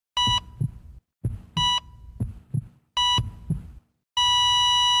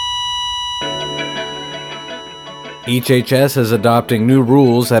HHS is adopting new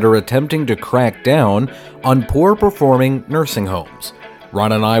rules that are attempting to crack down on poor-performing nursing homes.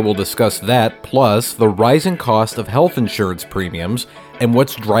 Ron and I will discuss that, plus the rising cost of health insurance premiums and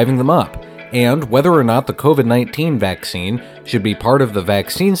what's driving them up, and whether or not the COVID-19 vaccine should be part of the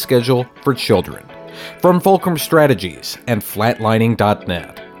vaccine schedule for children. From Fulcrum Strategies and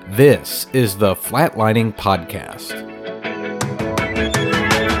Flatlining.net, this is the Flatlining Podcast.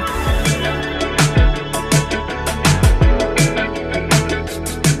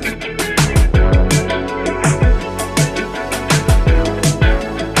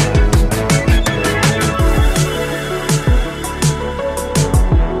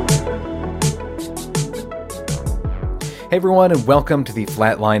 Hey everyone, and welcome to the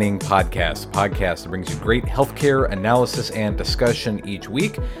Flatlining Podcast, a podcast that brings you great healthcare analysis and discussion each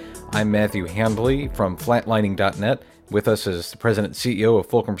week. I'm Matthew Handley from Flatlining.net. With us is the President and CEO of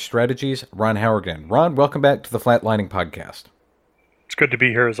Fulcrum Strategies, Ron Howard. Ron, welcome back to the Flatlining Podcast. It's good to be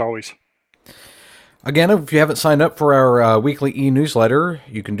here as always. Again, if you haven't signed up for our weekly e-newsletter,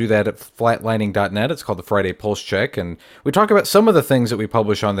 you can do that at flatlining.net. It's called the Friday Pulse Check, and we talk about some of the things that we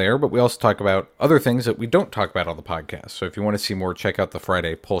publish on there, but we also talk about other things that we don't talk about on the podcast. So if you want to see more, check out the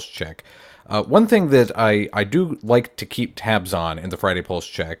Friday Pulse Check. One thing that I do like to keep tabs on in the Friday Pulse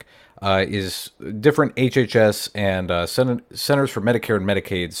Check is different HHS and Centers for Medicare and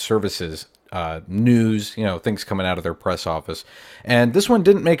Medicaid Services news, things coming out of their press office. And this one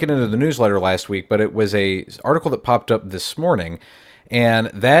didn't make it into the newsletter last week, but it was a article that popped up this morning. And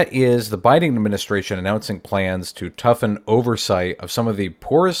that is the Biden administration announcing plans to toughen oversight of some of the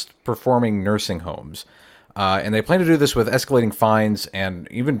poorest performing nursing homes. And they plan to do this with escalating fines and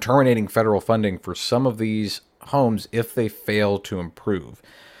even terminating federal funding for some of these homes if they fail to improve.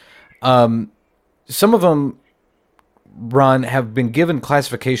 Some of them, Ron, have been given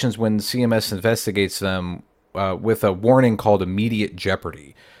classifications when CMS investigates them with a warning called immediate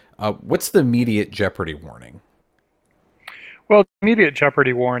jeopardy. What's the immediate jeopardy warning? Well, immediate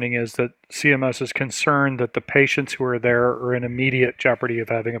jeopardy warning is that CMS is concerned that the patients who are there are in immediate jeopardy of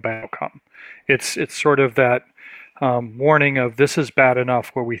having a bad outcome. It's sort of that warning of this is bad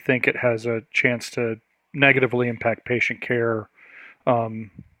enough where we think it has a chance to negatively impact patient care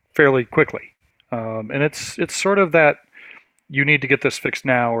fairly quickly. And it's sort of that you need to get this fixed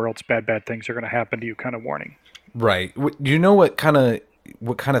now or else bad things are going to happen to you kind of warning. Right. Do you know what kind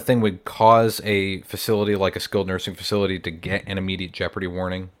of thing would cause a facility like a skilled nursing facility to get an immediate jeopardy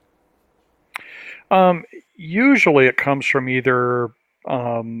warning? Usually it comes from either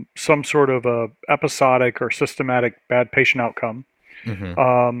some sort of a episodic or systematic bad patient outcome,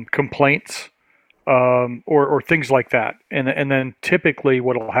 complaints, or things like that. And then typically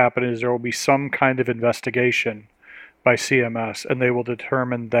what will happen is there will be some kind of investigation by CMS, and they will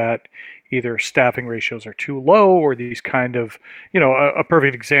determine that either staffing ratios are too low or these kind of, a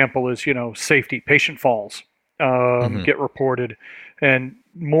perfect example is, safety, patient falls get reported, and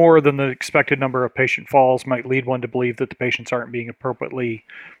more than the expected number of patient falls might lead one to believe that the patients aren't being appropriately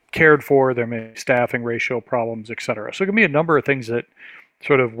cared for, there may be staffing ratio problems, et cetera. So it can be a number of things that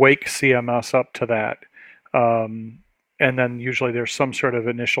sort of wake CMS up to that. And then usually there's some sort of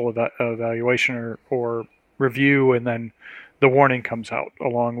initial evaluation or review, and then the warning comes out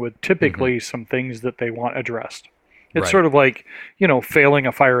along with typically some things that they want addressed. It's sort of like, failing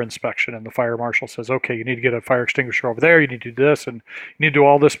a fire inspection, and the fire marshal says, okay, you need to get a fire extinguisher over there, you need to do this, and you need to do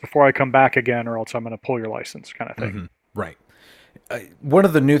all this before I come back again, or else I'm going to pull your license, kind of thing. Right. One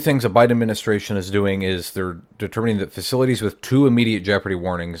of the new things the Biden administration is doing is they're determining that facilities with 2 immediate jeopardy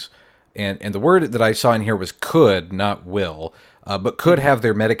warnings, and the word that I saw in here was could, not will, but could have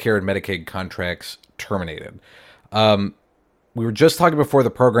their Medicare and Medicaid contracts terminated. We were just talking before the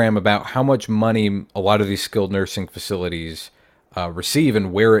program about how much money a lot of these skilled nursing facilities receive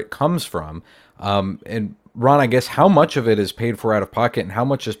and where it comes from. And Ron, I guess how much of it is paid for out of pocket and how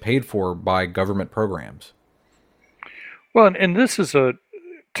much is paid for by government programs? Well, and this is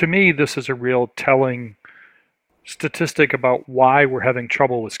to me, this is a real telling statistic about why we're having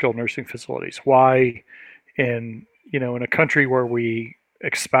trouble with skilled nursing facilities. Why in a country where we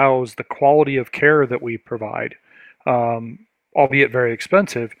espouse the quality of care that we provide, albeit very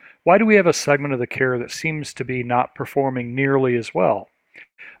expensive, why do we have a segment of the care that seems to be not performing nearly as well?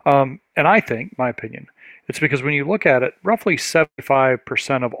 And I think, my opinion, it's because when you look at it, roughly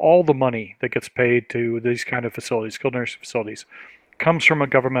 75% of all the money that gets paid to these kind of facilities, skilled nursing facilities, comes from a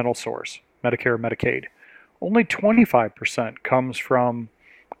governmental source, Medicare, Medicaid. Only 25% comes from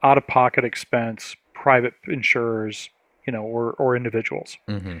out-of-pocket expense, private insurers, or individuals.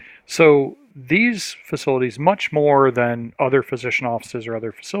 So these facilities, much more than other physician offices or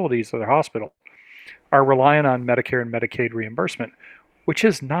other facilities, other hospitals, are reliant on Medicare and Medicaid reimbursement, which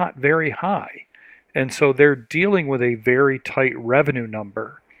is not very high. And so they're dealing with a very tight revenue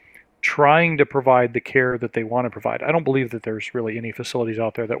number, trying to provide the care that they want to provide. I don't believe that there's really any facilities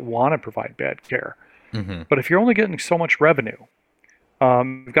out there that want to provide bad care. Hmm. But if you're only getting so much revenue,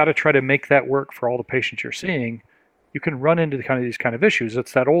 you've got to try to make that work for all the patients you're seeing. You can run into these kind of issues.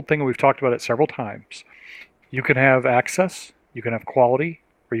 It's that old thing, we've talked about it several times. You can have access, you can have quality,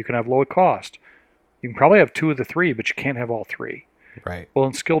 or you can have low cost. You can probably have two of the three, but you can't have all three. Right. Well,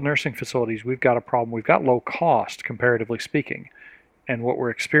 in skilled nursing facilities, we've got a problem. We've got low cost, comparatively speaking, and what we're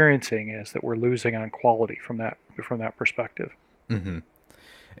experiencing is that we're losing on quality from that perspective. Hmm.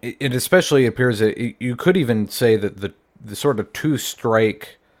 It especially appears that you could even say that the sort of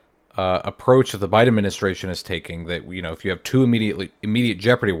two-strike approach that the Biden administration is taking, that if you have two immediate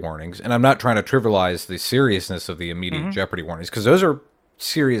jeopardy warnings, and I'm not trying to trivialize the seriousness of the immediate Mm-hmm. jeopardy warnings, because those are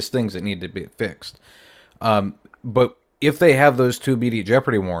serious things that need to be fixed. But if they have those two immediate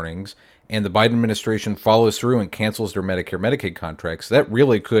jeopardy warnings, and the Biden administration follows through and cancels their Medicare Medicaid contracts, that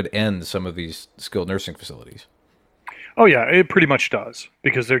really could end some of these skilled nursing facilities. Oh yeah, it pretty much does,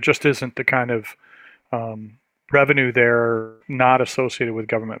 because there just isn't the kind of revenue there not associated with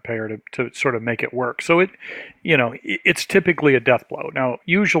government payer to sort of make it work. So it's typically a death blow. Now,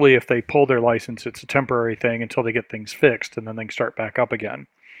 usually if they pull their license, it's a temporary thing until they get things fixed, and then they can start back up again.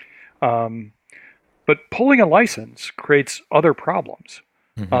 But pulling a license creates other problems.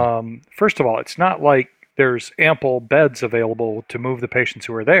 First of all, it's not like there's ample beds available to move the patients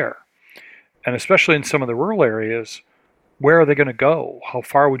who are there. And especially in some of the rural areas, where are they going to go? How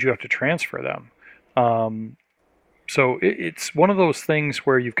far would you have to transfer them? So it's one of those things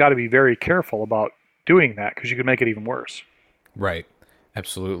where you've got to be very careful about doing that, because you could make it even worse. Right.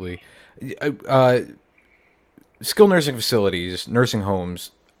 Absolutely. Skilled nursing facilities, nursing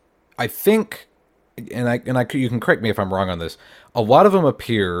homes, I think, you can correct me if I'm wrong on this, a lot of them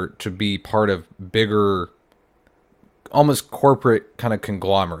appear to be part of bigger, almost corporate kind of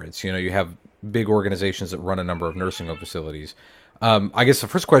conglomerates. You have big organizations that run a number of nursing home facilities. I guess the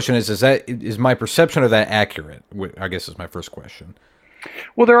first question is my perception of that accurate? I guess is my first question.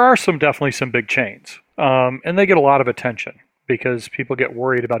 Well, there are definitely some big chains, and they get a lot of attention because people get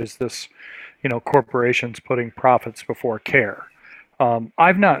worried about, is this, corporations putting profits before care.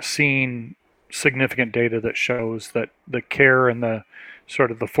 I've not seen significant data that shows that the care and the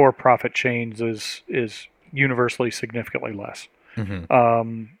sort of the for-profit chains is universally significantly less.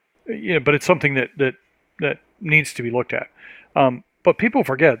 But it's something that needs to be looked at. But people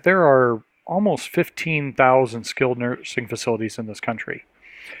forget there are almost 15,000 skilled nursing facilities in this country.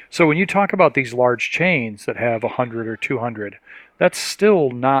 So when you talk about these large chains that have 100 or 200, that's still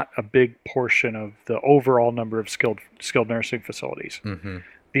not a big portion of the overall number of skilled nursing facilities.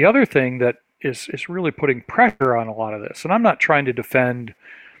 The other thing that is really putting pressure on a lot of this, and I'm not trying to defend,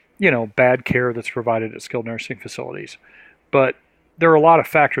 bad care that's provided at skilled nursing facilities, but there are a lot of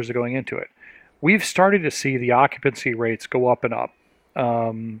factors that are going into it. We've started to see the occupancy rates go up and up.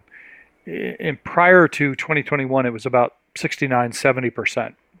 Prior to 2021, it was about 69,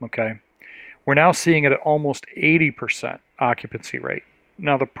 70%. Okay. We're now seeing it at almost 80% occupancy rate.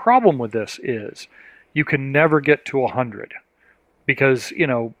 Now, the problem with this is you can never get to 100, because,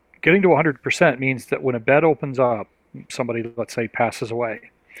 getting to 100% means that when a bed opens up, somebody, let's say, passes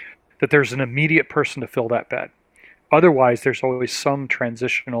away, that there's an immediate person to fill that bed. Otherwise, there's always some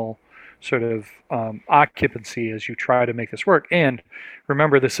transitional sort of occupancy as you try to make this work. And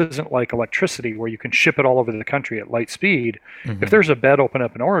remember, this isn't like electricity where you can ship it all over the country at light speed. If there's a bed open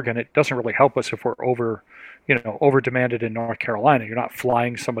up in Oregon, it doesn't really help us if we're over demanded in North Carolina. You're not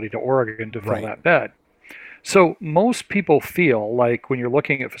flying somebody to Oregon to fill that bed. So most people feel like when you're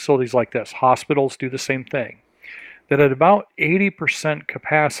looking at facilities like this, hospitals do the same thing, that at about 80%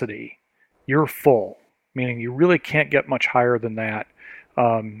 capacity, you're full, meaning you really can't get much higher than that.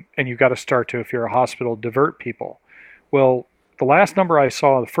 And you've got to start to, if you're a hospital, divert people. Well, the last number I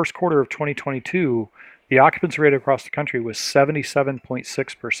saw, the first quarter of 2022, the occupancy rate across the country was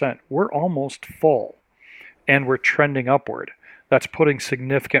 77.6%. We're almost full, and we're trending upward. That's putting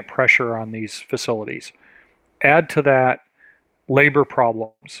significant pressure on these facilities. Add to that labor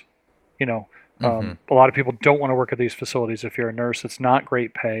problems. A lot of people don't want to work at these facilities. If you're a nurse, it's not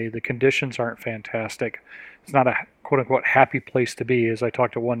great pay. The conditions aren't fantastic. It's not a quote-unquote happy place to be. As I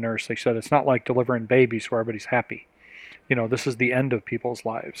talked to one nurse, they said it's not like delivering babies where everybody's happy. This is the end of people's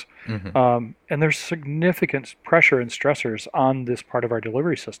lives. And there's significant pressure and stressors on this part of our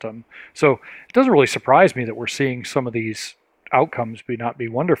delivery system. So it doesn't really surprise me that we're seeing some of these outcomes not be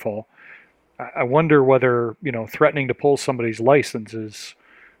wonderful. I wonder whether, threatening to pull somebody's license is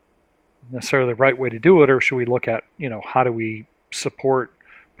necessarily the right way to do it, or should we look at, how do we support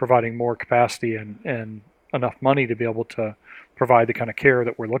providing more capacity and enough money to be able to provide the kind of care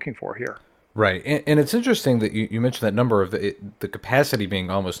that we're looking for here? Right, and it's interesting that you mentioned that number of the capacity being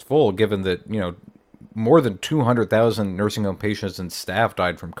almost full, given that more than 200,000 nursing home patients and staff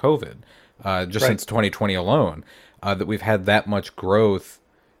died from COVID just Right. since 2020 alone. That we've had that much growth,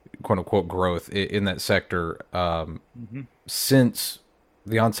 quote unquote growth, in that sector Hmm. since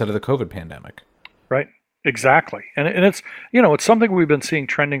the onset of the COVID pandemic. Right. Exactly. And it's, it's something we've been seeing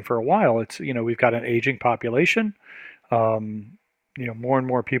trending for a while. It's, we've got an aging population. Um, more and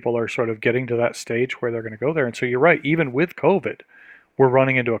more people are sort of getting to that stage where they're going to go there. And so you're right, even with COVID, we're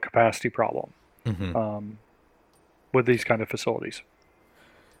running into a capacity problem Hmm. um, with these kind of facilities.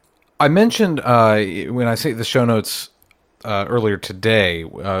 I mentioned when I say the show notes earlier today,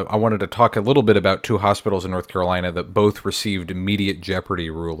 I wanted to talk a little bit about two hospitals in North Carolina that both received immediate jeopardy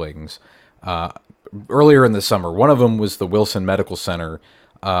rulings earlier in the summer. One of them was the Wilson Medical Center,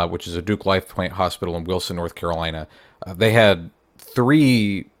 which is a Duke LifePoint hospital in Wilson, North Carolina. They had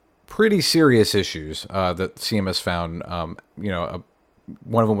three pretty serious issues that CMS found.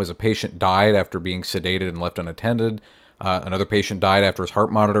 One of them was a patient died after being sedated and left unattended. Another patient died after his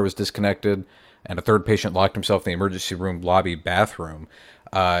heart monitor was disconnected, and a third patient locked himself in the emergency room lobby bathroom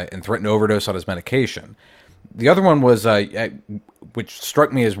and threatened to overdose on his medication. The other one was, which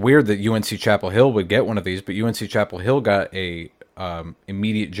struck me as weird that UNC Chapel Hill would get one of these, but UNC Chapel Hill got a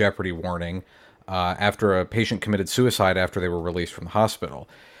immediate jeopardy warning after a patient committed suicide after they were released from the hospital.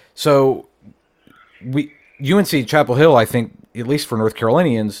 So UNC Chapel Hill, I think, at least for North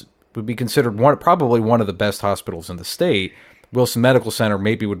Carolinians, would be considered probably one of the best hospitals in the state. Wilson Medical Center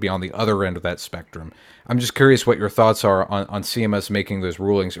maybe would be on the other end of that spectrum. I'm just curious what your thoughts are on CMS making those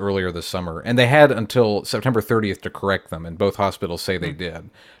rulings earlier this summer. And they had until September 30th to correct them, and both hospitals say they did.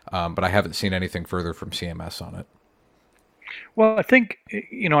 But I haven't seen anything further from CMS on it. Well, I think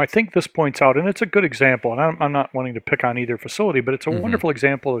this points out, and it's a good example, and I'm not wanting to pick on either facility, but it's a Hmm. wonderful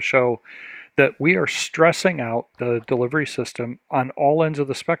example to show that we are stressing out the delivery system on all ends of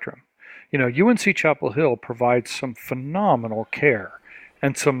the spectrum. UNC Chapel Hill provides some phenomenal care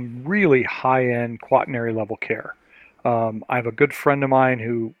and some really high-end quaternary level care. I have a good friend of mine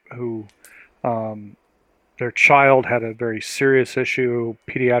who um, their child had a very serious issue,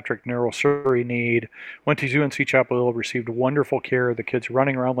 pediatric neurosurgery need. Went to UNC Chapel Hill, received wonderful care. The kid's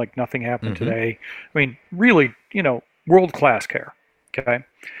running around like nothing happened Hmm. today. I mean, really, world-class care. Okay.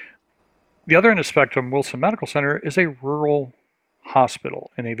 The other end of the spectrum, Wilson Medical Center, is a rural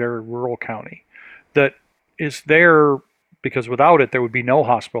hospital in a very rural county that is there because without it, there would be no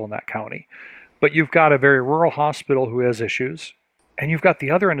hospital in that county. But you've got a very rural hospital who has issues, and you've got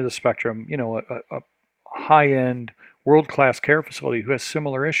the other end of the spectrum, a high-end, world-class care facility who has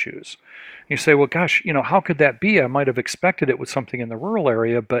similar issues. You say, well, gosh, how could that be? I might have expected it with something in the rural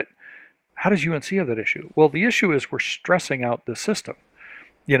area, but how does UNC have that issue? Well, the issue is we're stressing out the system.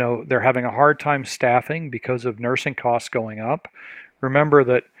 They're having a hard time staffing because of nursing costs going up. Remember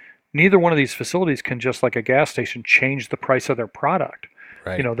that neither one of these facilities can, just like a gas station, change the price of their product.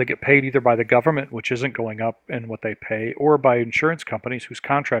 Right. They get paid either by the government, which isn't going up in what they pay, or by insurance companies whose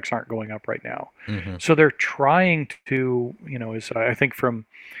contracts aren't going up right now. Hmm. So they're trying to, is I think from,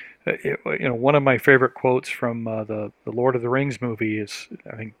 one of my favorite quotes from the Lord of the Rings movie is,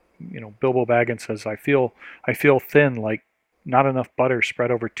 I think, Bilbo Baggins says, I feel thin, like not enough butter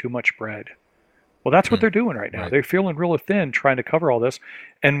spread over too much bread. Well, that's what they're doing right now. Right. They're feeling real thin trying to cover all this.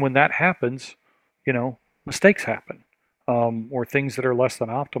 And when that happens, mistakes happen, or things that are less than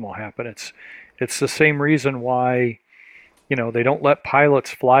optimal happen. It's the same reason why, they don't let pilots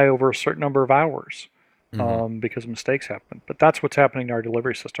fly over a certain number of hours, Hmm. because mistakes happen. But that's what's happening to our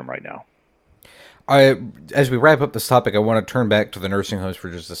delivery system right now. As we wrap up this topic, I want to turn back to the nursing homes for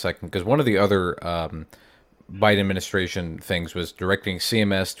just a second, because one of the other Biden administration things was directing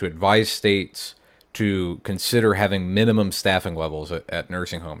CMS to advise states to consider having minimum staffing levels at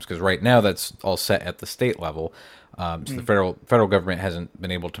nursing homes, because right now that's all set at the state level. So the Mm. federal government hasn't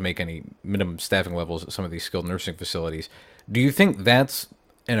been able to make any minimum staffing levels at some of these skilled nursing facilities. Do you think that's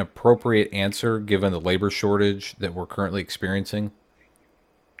an appropriate answer given the labor shortage that we're currently experiencing?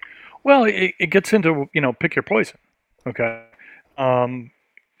 Well, it gets into, pick your poison. Okay. Um,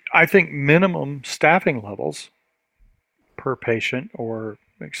 I think minimum staffing levels per patient or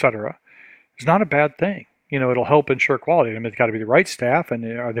et cetera is not a bad thing. It'll help ensure quality. I mean, it's got to be the right staff, and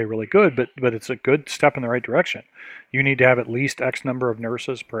are they really good? But it's a good step in the right direction. You need to have at least X number of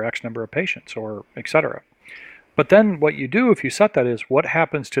nurses per X number of patients, or et cetera. But then what you do if you set that is what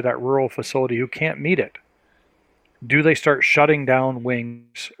happens to that rural facility who can't meet it? Do they start shutting down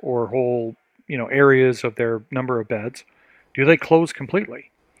wings or whole, areas of their number of beds? Do they close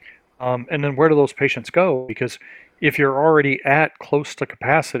completely? And then where do those patients go? Because if you're already at close to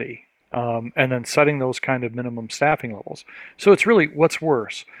capacity, and then setting those kind of minimum staffing levels. So it's really what's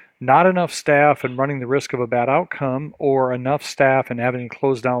worse, not enough staff and running the risk of a bad outcome, or enough staff and having to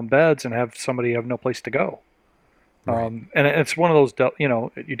close down beds and have somebody have no place to go. Right. And it's one of those,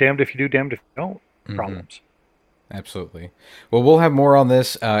 you damned if you do, damned if you don't problems. Absolutely. Well, we'll have more on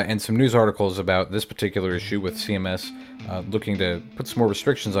this and some news articles about this particular issue with CMS looking to put some more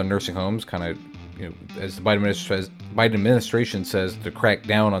restrictions on nursing homes, kind of, as the Biden administration says, to crack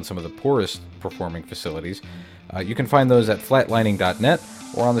down on some of the poorest performing facilities. You can find those at flatlining.net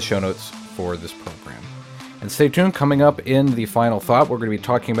or on the show notes for this program. And stay tuned. Coming up in the final thought, we're going to be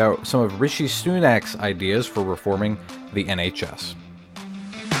talking about some of Rishi Sunak's ideas for reforming the NHS.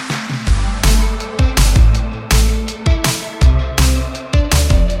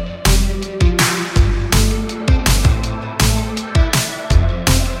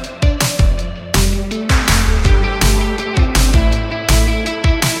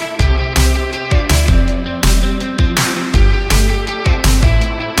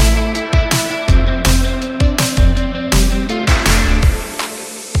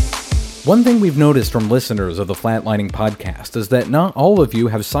 One thing we've noticed from listeners of the Flatlining podcast is that not all of you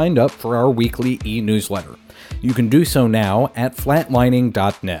have signed up for our weekly e-newsletter. You can do so now at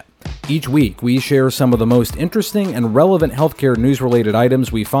flatlining.net. Each week, we share some of the most interesting and relevant healthcare news-related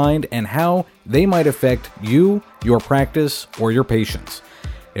items we find and how they might affect you, your practice, or your patients.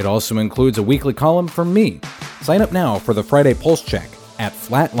 It also includes a weekly column from me. Sign up now for the Friday Pulse Check at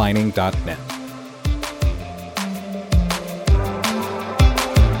flatlining.net.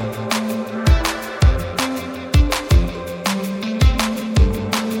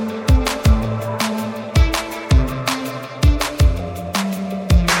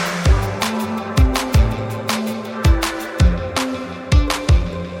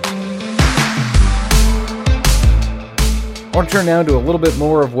 I want to turn now to a little bit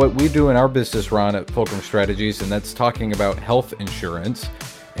more of what we do in our business, Ron, at Fulcrum Strategies, and that's talking about health insurance.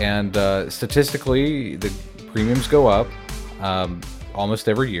 And statistically, the premiums go up almost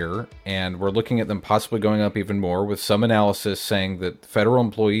every year, and we're looking at them possibly going up even more, with some analysis saying that federal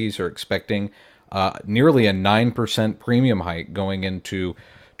employees are expecting nearly a 9% premium hike going into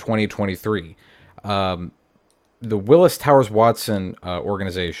 2023. The Willis Towers Watson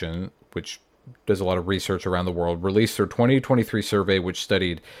organization, which does a lot of research around the world, released their 2023 survey, which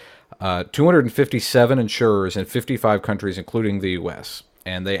studied 257 insurers in 55 countries, including the U.S.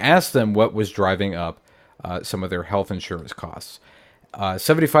 And they asked them what was driving up some of their health insurance costs.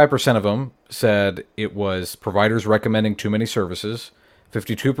 75% of them said it was providers recommending too many services.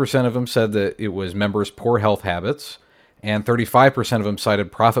 52% of them said that it was members' poor health habits. And 35% of them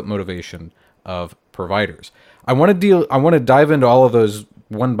cited profit motivation of providers. I want to dive into all of those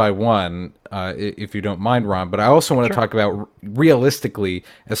one by one, if you don't mind, Ron, but I also want to talk about realistically,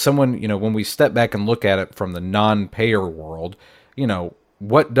 as someone, when we step back and look at it from the non-payer world,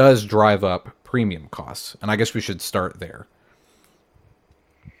 what does drive up premium costs? And I guess we should start there.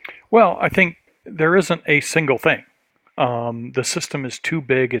 Well, I think there isn't a single thing. The system is too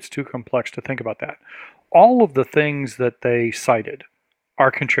big, it's too complex to think about that. All of the things that they cited are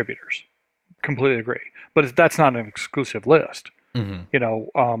contributors. Completely agree. But that's not an exclusive list.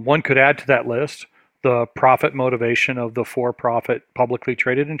 Mm-hmm. One could add to that list the profit motivation of the for-profit publicly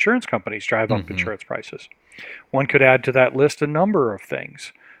traded insurance companies drive up insurance prices. One could add to that list a number of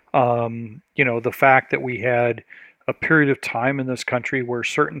things. The fact that we had a period of time in this country where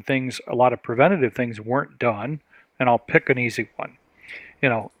certain things, a lot of preventative things weren't done, and I'll pick an easy one.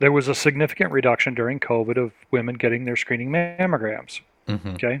 There was a significant reduction during COVID of women getting their screening mammograms,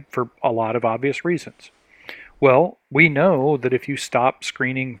 okay, for a lot of obvious reasons. Well, we know that if you stop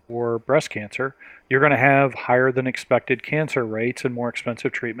screening for breast cancer, you're going to have higher than expected cancer rates and more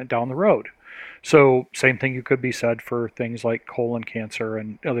expensive treatment down the road. So same thing you could be said for things like colon cancer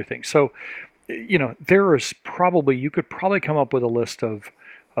and other things. So, there is you could probably come up with a list of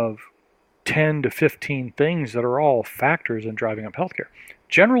 10 to 15 things that are all factors in driving up healthcare.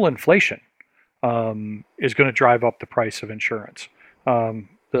 General inflation is going to drive up the price of insurance.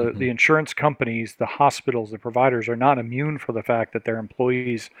 The insurance companies, the hospitals, the providers are not immune for the fact that their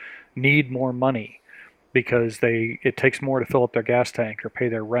employees need more money because it takes more to fill up their gas tank or pay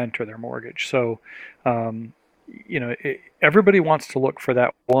their rent or their mortgage. So, everybody wants to look for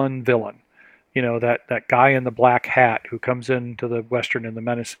that one villain, that guy in the black hat who comes into the Western and the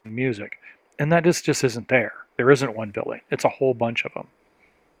medicine music. And that just isn't there. There isn't one villain. It's a whole bunch of them.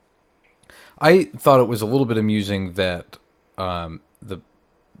 I thought it was a little bit amusing that the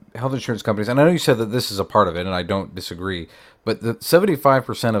health insurance companies, and I know you said that this is a part of it, and I don't disagree, but the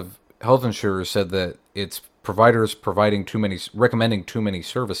 75% of health insurers said that it's providers recommending too many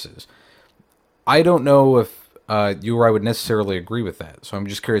services. I don't know if you or I would necessarily agree with that, so I'm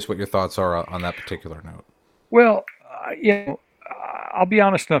just curious what your thoughts are on that particular note. Well, I'll be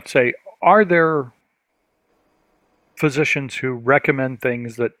honest enough to say, are there physicians who recommend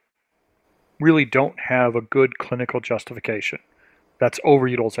things that really don't have a good clinical justification? That's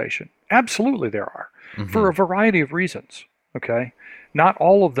overutilization. Absolutely, there are, for a variety of reasons. Okay, not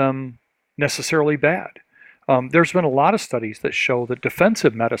all of them necessarily bad. There's been a lot of studies that show that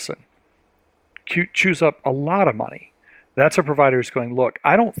defensive medicine chews up a lot of money. That's a provider who's going, look,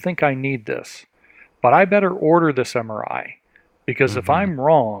 I don't think I need this, but I better order this MRI because if I'm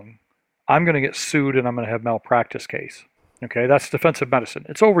wrong, I'm going to get sued and I'm going to have malpractice case. Okay, that's defensive medicine.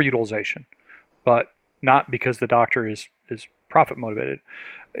 It's overutilization, but not because the doctor is profit motivated.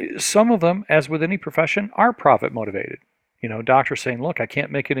 Some of them, as with any profession, are profit motivated. Doctors saying, look, I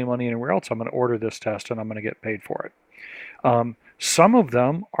can't make any money anywhere else. I'm going to order this test and I'm going to get paid for it. Some of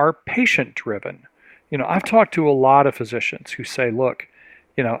them are patient driven. I've talked to a lot of physicians who say, look,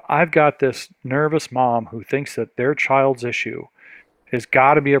 I've got this nervous mom who thinks that their child's issue has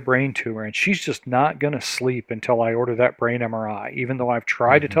got to be a brain tumor, and she's just not going to sleep until I order that brain MRI, even though I've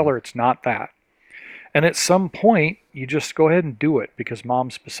tried to tell her it's not that. And at some point, you just go ahead and do it because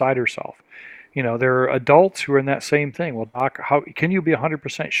mom's beside herself. There are adults who are in that same thing. Well, doc, how can you be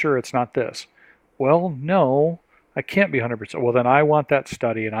 100% sure it's not this? Well, no, I can't be 100%. Well, then I want that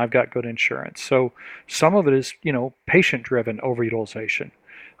study, and I've got good insurance. So some of it is, patient-driven overutilization.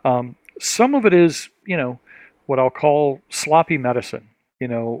 Some of it is, what I'll call sloppy medicine.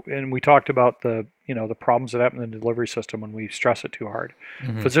 And we talked about the problems that happen in the delivery system when we stress it too hard.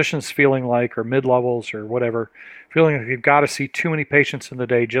 Physicians feeling like, or mid-levels or whatever, feeling like you've got to see too many patients in the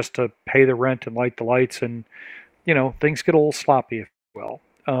day just to pay the rent and light the lights, and things get a little sloppy, if you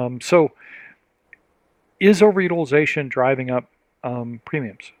will. So is overutilization driving up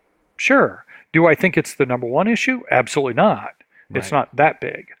premiums? Sure. Do I think it's the number one issue? Absolutely not. Right. It's not that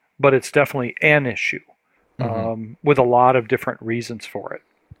big, but it's definitely an issue. With a lot of different reasons for it.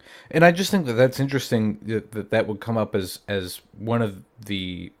 And I just think that that's interesting that would come up as one of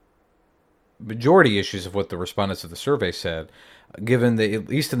the majority issues of what the respondents of the survey said, given that at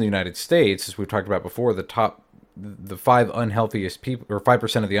least in the United States, as we've talked about before, the 5 unhealthiest people, or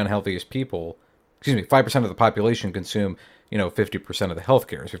 5% of the unhealthiest people, 5% of the population consume, 50% of the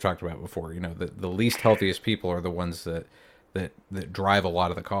healthcare, as we've talked about before. The least healthiest people are the ones that drive a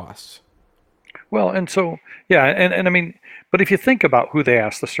lot of the costs. Well, and so, yeah, and I mean, but if you think about who they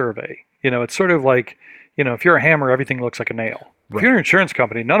asked the survey, it's sort of like, if you're a hammer, everything looks like a nail. Right. If you're an insurance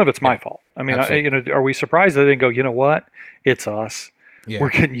company, none of it's my fault. I mean, are we surprised that they didn't go, you know what? It's us. Yeah. We're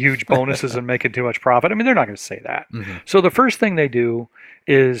getting huge bonuses and making too much profit. I mean, they're not going to say that. So the first thing they do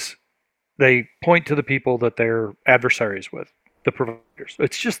is they point to the people that they're adversaries with, the providers.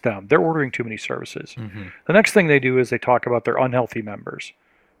 It's just them. They're ordering too many services. The next thing they do is they talk about their unhealthy members.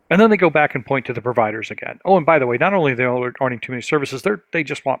 And then they go back and point to the providers again. Oh, and by the way, not only are they ordering too many services, they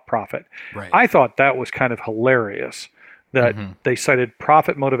just want profit. Right. I thought that was kind of hilarious that they cited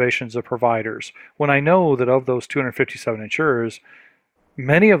profit motivations of providers, when I know that of those 257 insurers,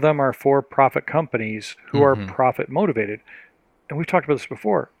 many of them are for-profit companies who are profit motivated. And we've talked about this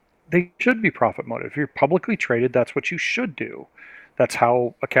before. They should be profit motivated. If you're publicly traded, that's what you should do. That's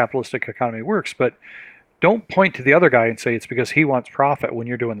how a capitalistic economy works. But don't point to the other guy and say it's because he wants profit when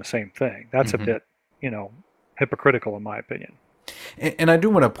you're doing the same thing. That's a bit, hypocritical in my opinion. And I do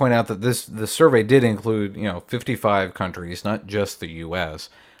want to point out that the survey did include, 55 countries, not just the U.S.,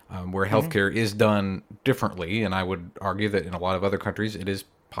 where healthcare is done differently. And I would argue that in a lot of other countries, it is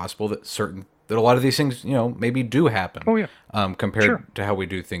possible that a lot of these things, maybe do happen. Oh, yeah. Compared to how we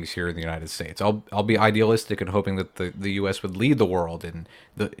do things here in the United States. I'll be idealistic and hoping that the U.S. would lead the world in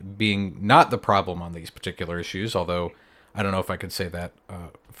being not the problem on these particular issues, although I don't know if I could say that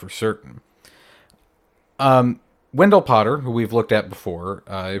for certain. Wendell Potter, who we've looked at before,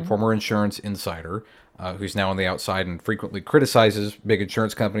 a former insurance insider, who's now on the outside and frequently criticizes big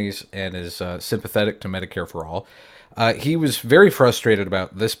insurance companies and is sympathetic to Medicare for All. He was very frustrated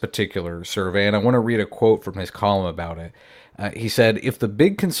about this particular survey, and I want to read a quote from his column about it. He said, "If the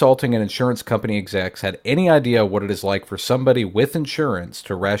big consulting and insurance company execs had any idea what it is like for somebody with insurance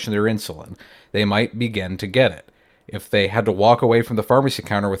to ration their insulin, they might begin to get it. If they had to walk away from the pharmacy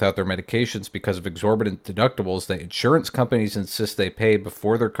counter without their medications because of exorbitant deductibles that insurance companies insist they pay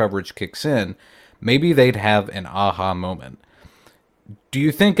before their coverage kicks in, maybe they'd have an aha moment." Do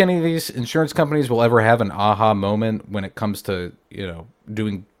you think any of these insurance companies will ever have an aha moment when it comes to,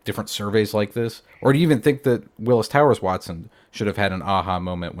 doing different surveys like this? Or do you even think that Willis Towers Watson should have had an aha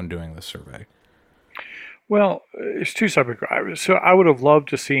moment when doing this survey? Well, it's two separate. So I would have loved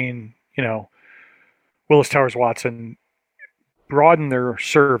to seen, Willis Towers Watson broaden their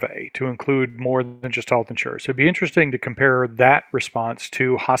survey to include more than just health insurers. It'd be interesting to compare that response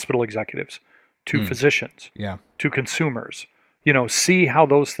to hospital executives, to Hmm. physicians, Yeah. to consumers. See how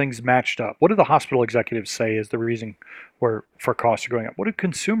those things matched up. What do the hospital executives say is the reason for costs are going up? What do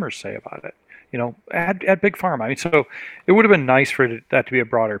consumers say about it? At big pharma. I mean, so it would have been nice for that to be a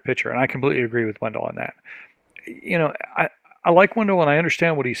broader picture, and I completely agree with Wendell on that. You know, I I like Wendell and I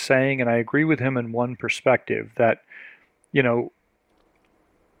understand what he's saying, and I agree with him in one perspective that you know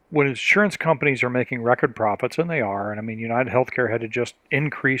when insurance companies are making record profits, and they are, and I mean, United Healthcare had to just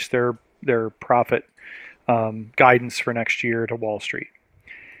increase their profit guidance for next year to Wall Street.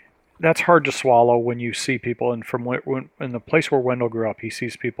 That's hard to swallow when you see people, and in the place where Wendell grew up, he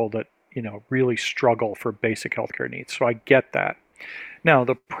sees people that really struggle for basic healthcare needs. So I get that. Now,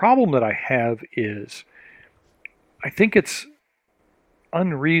 the problem that I have is I think it's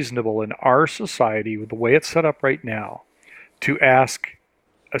unreasonable in our society with the way it's set up right now to ask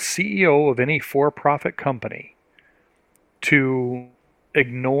a CEO of any for-profit company to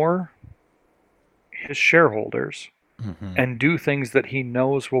ignore his shareholders Hmm. and do things that he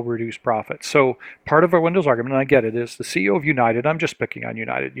knows will reduce profits. So part of our Wendell's argument, and I get it, is the CEO of United, I'm just picking on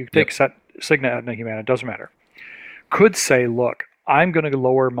United, you take Yep. Cigna, Aetna, Humana, it doesn't matter, could say, look, I'm going to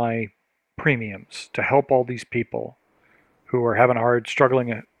lower my premiums to help all these people who are having a hard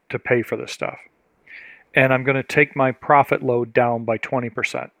struggling to pay for this stuff. And I'm going to take my profit load down by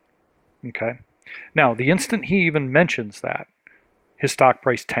 20%. Okay. Now, the instant he even mentions that, his stock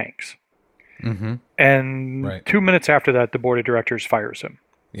price tanks. Hmm. And Right. 2 minutes after that, the board of directors fires him.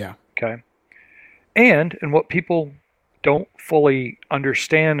 Yeah. Okay. And what people don't fully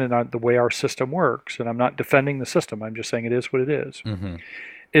understand in the way our system works, and I'm not defending the system, I'm just saying it is what it Hmm.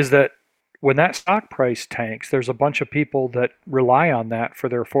 is that when that stock price tanks, there's a bunch of people that rely on that for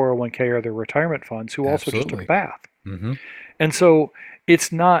their 401k or their retirement funds who also just took a Absolutely. bath. Hmm. And so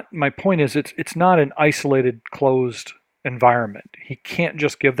it's not, my point is, it's not an isolated, closed environment. He can't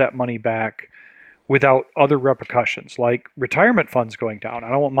just give that money back without other repercussions, like retirement funds going down. I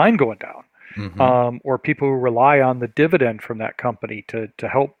don't want mine going down. Hmm. Or people who rely on the dividend from that company to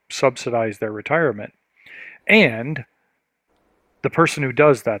help subsidize their retirement. And the person who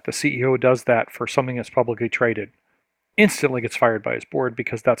does that, the CEO who does that for something that's publicly traded, instantly gets fired by his board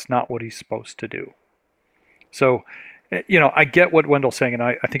because that's not what he's supposed to do. So, I get what Wendell's saying, and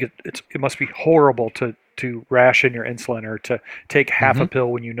I think it must be horrible to ration your insulin or to take half Hmm. a pill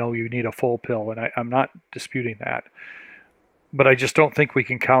when you know you need a full pill, and I'm not disputing that, but I just don't think we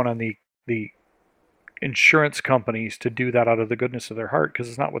can count on the insurance companies to do that out of the goodness of their heart because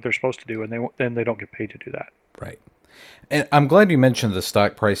it's not what they're supposed to do, and they don't get paid to do that. Right. And I'm glad you mentioned the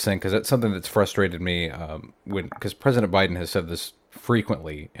stock price thing because that's something that's frustrated me when because President Biden has said this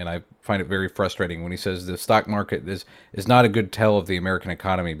frequently, and I find it very frustrating when he says the stock market is not a good tell of the American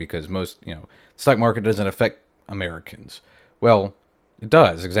economy because most the stock market doesn't affect Americans. Well, it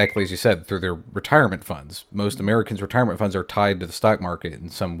does exactly as you said through their retirement funds. Most Americans' retirement funds are tied to the stock market in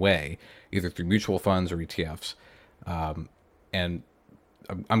some way, either through mutual funds or ETFs. And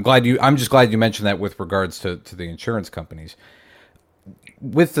I'm just glad you mentioned that with regards to the insurance companies.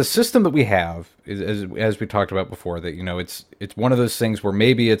 With the system that we have, as we talked about before, that it's one of those things where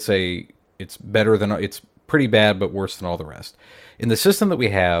maybe it's better than it's pretty bad but worse than all the rest. In the system that we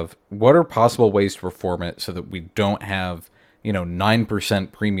have, what are possible ways to reform it so that we don't have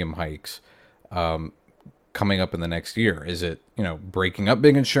 9% premium hikes coming up in the next year? Is it breaking up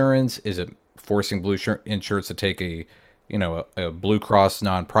big insurance? Is it forcing insurance to take a Blue Cross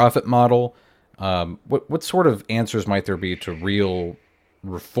nonprofit model? What sort of answers might there be to real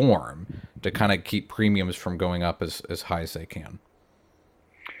reform to kind of keep premiums from going up as high as they can?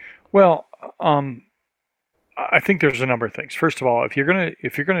 Well, um, I think there's a number of things. First of all, if you're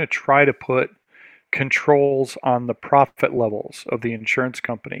gonna try to put controls on the profit levels of the insurance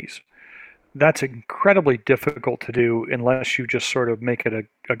companies, that's incredibly difficult to do unless you just sort of make it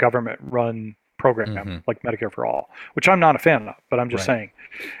a government run program Hmm. like Medicare for All, which I'm not a fan of, but I'm just Right.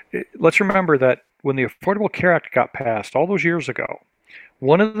 saying. Let's remember that when the Affordable Care Act got passed all those years ago,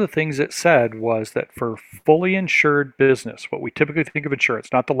 one of the things it said was that for fully insured business, what we typically think of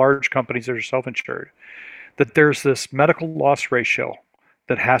insurance, not the large companies that are self insured, that there's this medical loss ratio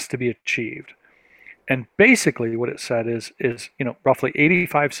that has to be achieved. And basically what it said is roughly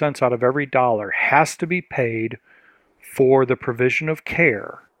 85 cents out of every dollar has to be paid for the provision of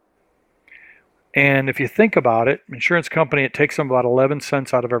care. And if you think about it, insurance company, it takes them about 11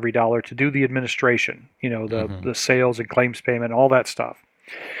 cents out of every dollar to do the administration, the sales and claims payment, all that stuff,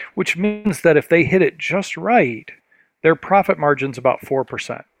 which means that if they hit it just right, their profit margin's about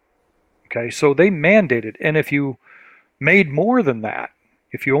 4%. Okay, so they mandated, and if you made more than that,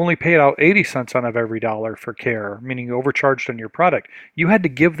 if you only paid out 80 cents out of every dollar for care, meaning you overcharged on your product, you had to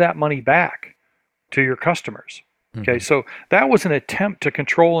give that money back to your customers. Okay, so that was an attempt to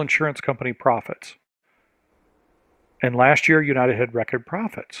control insurance company profits. And last year, United had record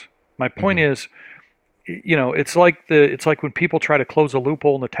profits. My point is, it's like when people try to close a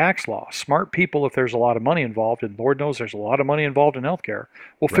loophole in the tax law. Smart people, if there's a lot of money involved, and Lord knows there's a lot of money involved in healthcare,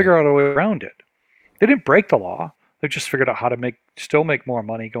 will figure out a way around it. They didn't break the law. They just figured out how to still make more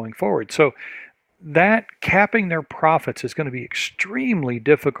money going forward. So that capping their profits is going to be extremely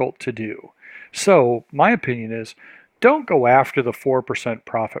difficult to do. So my opinion is, don't go after the 4%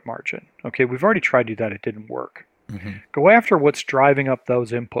 profit margin. Okay, we've already tried to do that. It didn't work. Go after what's driving up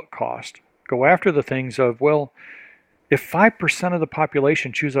those input costs. Go after the things of, well, if 5% of the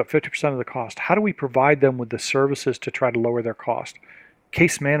population chews up 50% of the cost, how do we provide them with the services to try to lower their cost?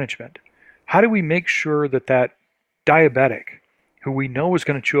 Case management. How do we make sure that that diabetic, who we know is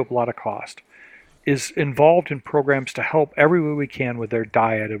going to chew up a lot of cost, is involved in programs to help every way we can with their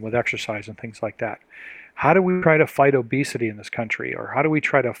diet and with exercise and things like that? How do we try to fight obesity in this country? Or how do we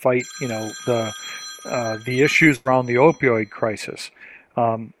try to fight, the issues around the opioid crisis?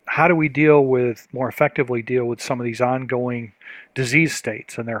 How do we more effectively deal with some of these ongoing disease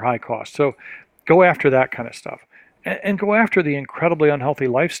states and their high costs? So go after that kind of stuff, and go after the incredibly unhealthy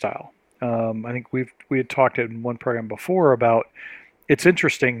lifestyle. I think we had talked in one program before about, it's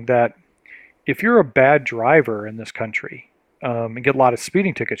interesting that if you're a bad driver in this country and get a lot of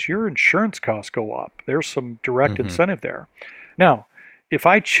speeding tickets, your insurance costs go up. There's some direct incentive there. Now, if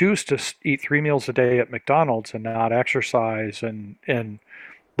I choose to eat 3 meals a day at McDonald's and not exercise and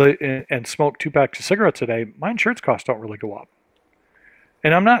smoke 2 packs of cigarettes a day, my insurance costs don't really go up.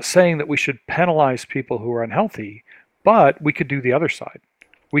 And I'm not saying that we should penalize people who are unhealthy, but we could do the other side.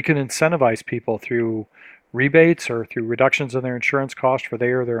 We can incentivize people through rebates or through reductions in their insurance costs for they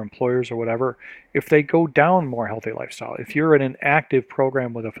or their employers or whatever, if they go down more healthy lifestyle. If you're in an active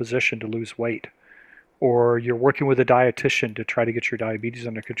program with a physician to lose weight, or you're working with a dietitian to try to get your diabetes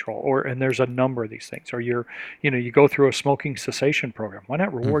under control, and there's a number of these things, or you go through a smoking cessation program. Why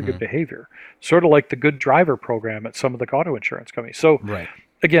not reward good behavior? Sort of like the good driver program at some of the auto insurance companies. So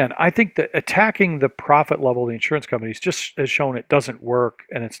again, I think that attacking the profit level of the insurance companies just has shown it doesn't work,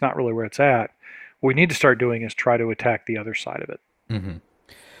 and it's not really where it's at. What we need to start doing is try to attack the other side of it.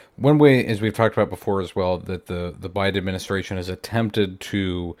 One way, as we've talked about before as well, that the Biden administration has attempted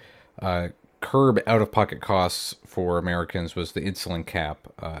to curb out-of-pocket costs for Americans was the insulin cap,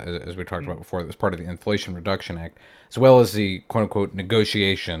 as we talked about before. That was part of the Inflation Reduction Act, as well as the quote-unquote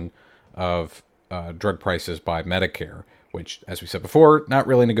negotiation of drug prices by Medicare, which, as we said before, not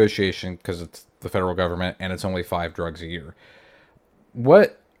really negotiation because it's the federal government and it's only 5 drugs a year.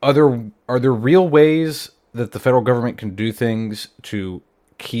 Are there real ways that the federal government can do things to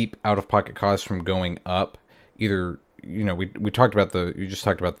keep out-of-pocket costs from going up? Either, we talked about you just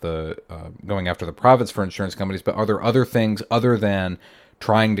talked about the going after the profits for insurance companies, but are there other things other than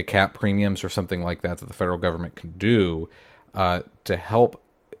trying to cap premiums or something like that the federal government can do to help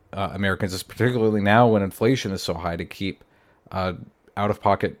Americans, particularly now when inflation is so high, to keep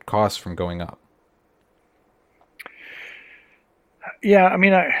out-of-pocket costs from going up? Yeah, I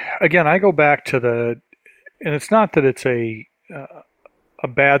mean, I go back to and it's not that it's a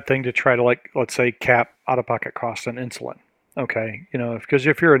bad thing to try to, let's say, cap out-of-pocket costs on insulin. Okay, because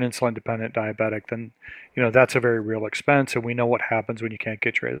if you're an insulin-dependent diabetic, then that's a very real expense, and we know what happens when you can't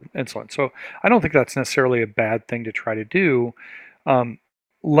get your insulin. So I don't think that's necessarily a bad thing to try to do.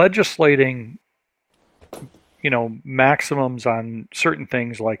 Legislating, maximums on certain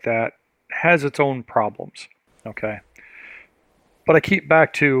things like that has its own problems. Okay. But I keep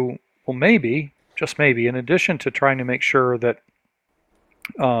back to, well, maybe, just maybe, in addition to trying to make sure that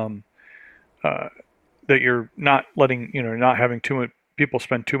that you're not not having too much people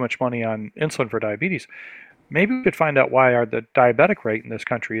spend too much money on insulin for diabetes, maybe we could find out why the diabetic rate in this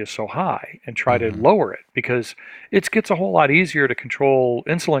country is so high and try to lower it, because it gets a whole lot easier to control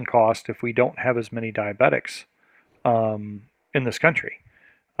insulin cost if we don't have as many diabetics in this country.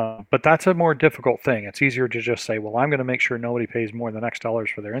 But that's a more difficult thing. It's easier to just say, well, I'm going to make sure nobody pays more than X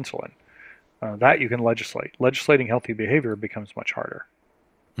dollars for their insulin. That you can legislate. Legislating healthy behavior becomes much harder.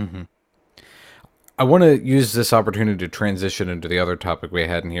 I want to use this opportunity to transition into the other topic we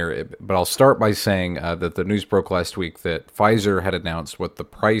had in here, but I'll start by saying that the news broke last week that Pfizer had announced what the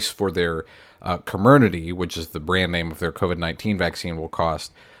price for their Comirnaty, which is the brand name of their COVID-19 vaccine, will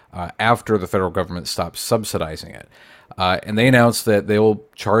cost after the federal government stops subsidizing it. And they announced that they will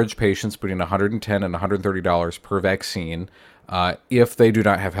charge patients between $110 and $130 per vaccine if they do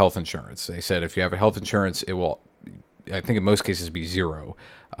not have health insurance. They said if you have a health insurance, it will, I think in most cases, be zero.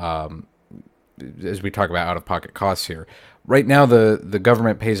 As we talk about out-of-pocket costs here. Right now, the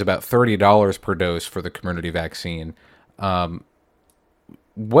government pays about $30 per dose for the Comirnaty vaccine.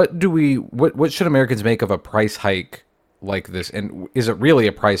 What should Americans make of a price hike like this? And is it really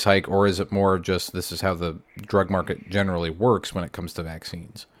a price hike, or is it more just this is how the drug market generally works when it comes to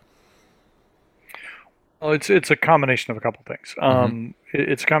vaccines? Well, it's a combination of a couple things.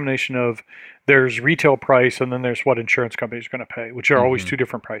 It's a combination of there's retail price and then there's what insurance companies are going to pay, which are always two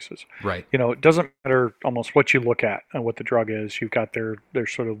different prices. Right. It doesn't matter almost what you look at and what the drug is. You've got their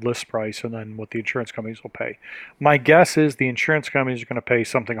sort of list price and then what the insurance companies will pay. My guess is the insurance companies are going to pay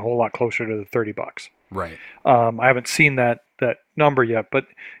something a whole lot closer to the $30. Right. I haven't seen that number yet, but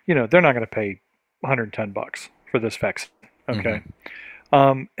they're not going to pay $110 for this vaccine. Okay.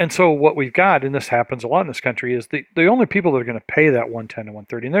 And so what we've got, and this happens a lot in this country, is the only people that are going to pay that 110 to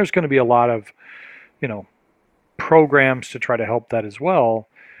 130, and there's going to be a lot of, programs to try to help that as well,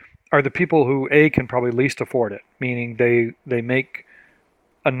 are the people who can probably least afford it, meaning they make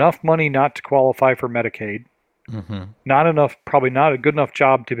enough money not to qualify for Medicaid, not enough, probably not a good enough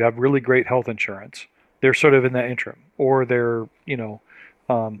job to have really great health insurance. They're sort of in that interim, or they're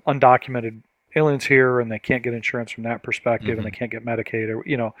undocumented aliens here and they can't get insurance from that perspective and they can't get Medicaid,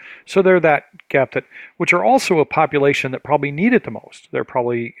 or so they're that gap, which are also a population that probably need it the most. They're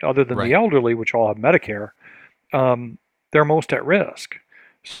probably, other than the elderly, which all have Medicare, they're most at risk.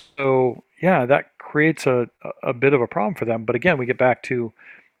 So yeah, that creates a bit of a problem for them. But again, we get back to,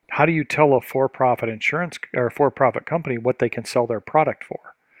 how do you tell a for-profit insurance or for-profit company what they can sell their product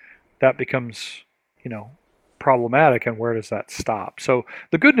for? That becomes problematic, and where does that stop? So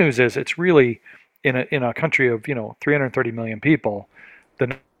the good news is it's really in a country of 330 million people, the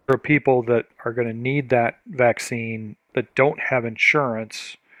number of people that are going to need that vaccine that don't have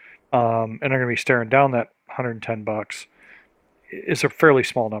insurance and are going to be staring down that $110 is a fairly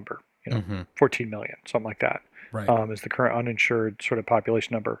small number. 14 million, something like that, right. Is the current uninsured sort of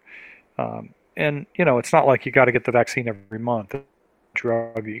population number. And it's not like you got to get the vaccine every month. It's a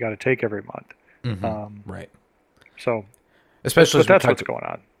drug you got to take every month. Right. So, especially that's what's going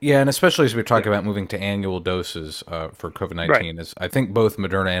on. Yeah, and especially as we talk about moving to annual doses for COVID-19, as I think both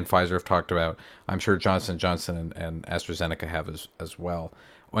Moderna and Pfizer have talked about. I'm sure Johnson & Johnson and AstraZeneca have as well.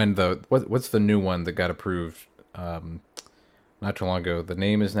 And what's the new one that got approved not too long ago? The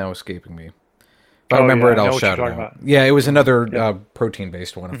name is now escaping me. If I remember it, I'll shout it out. About. Yeah, it was another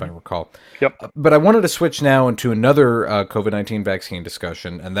protein-based one, if I recall. Yep. But I wanted to switch now into another COVID-19 vaccine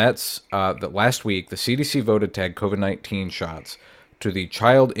discussion, and that's that last week the CDC voted to add COVID-19 shots to the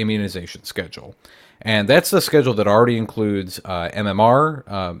child immunization schedule. And that's the schedule that already includes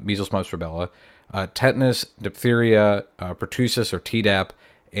MMR, measles, mumps, rubella, tetanus, diphtheria, pertussis or Tdap,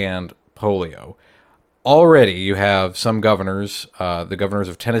 and polio. Already, you have some governors, the governors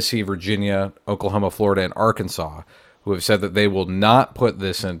of Tennessee, Virginia, Oklahoma, Florida, and Arkansas, who have said that they will not put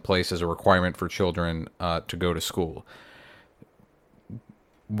this in place as a requirement for children to go to school.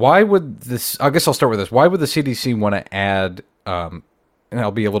 Why would this? I guess I'll start with this. Why would the CDC want to add? And I'll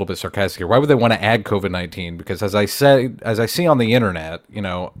be a little bit sarcastic here. Why would they want to add COVID-19? Because as I see on the internet,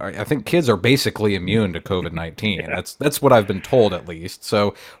 I think kids are basically immune to COVID-19. Yeah. That's what I've been told, at least.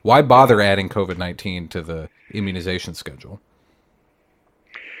 So why bother adding COVID-19 to the immunization schedule?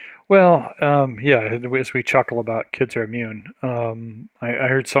 Well, as we chuckle about kids are immune, I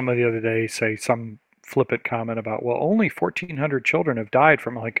heard somebody the other day say some flippant comment about, well, only 1,400 children have died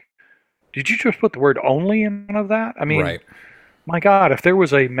from, like, did you just put the word only in front of that? I mean, right. My God, if there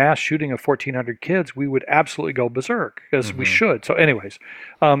was a mass shooting of 1,400 kids, we would absolutely go berserk, as we should. So anyways,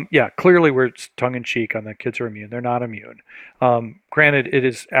 clearly we're tongue-in-cheek on the kids are immune. They're not immune. Granted, it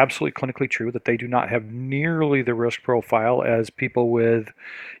is absolutely clinically true that they do not have nearly the risk profile as people with,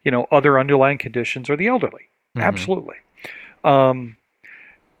 other underlying conditions or the elderly. Absolutely. But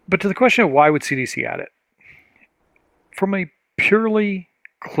to the question of why would CDC add it? From a purely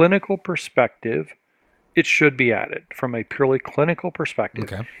clinical perspective, it should be added. From a purely clinical perspective.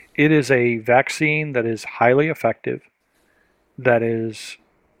 Okay. It is a vaccine that is highly effective, that is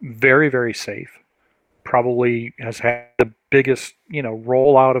very, very safe, probably has had the biggest,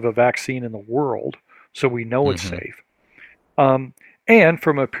 rollout of a vaccine in the world, so we know it's safe. And And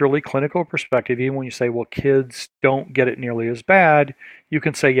from a purely clinical perspective, even when you say, well, kids don't get it nearly as bad, you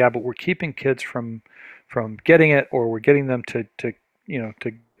can say, yeah, but we're keeping kids from getting it, or we're getting them to to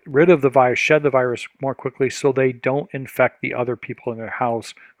rid of the virus, shed the virus more quickly, so they don't infect the other people in their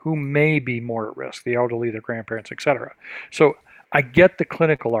house who may be more at risk, the elderly, their grandparents, etc. So I get the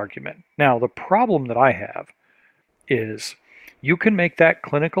clinical argument. Now, the problem that I have is you can make that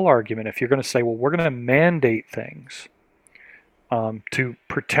clinical argument if you're going to say, well, we're going to mandate things to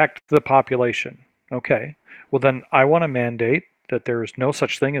protect the population. Okay, well, then I want to mandate that there is no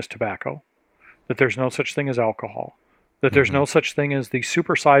such thing as tobacco, that there's no such thing as alcohol, that there's Hmm. no such thing as the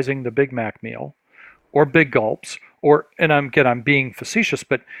supersizing the Big Mac meal or big gulps, or, and I'm being facetious,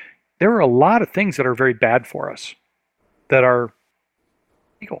 but there are a lot of things that are very bad for us that are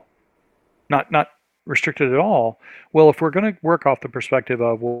legal, not restricted at all. Well, if we're going to work off the perspective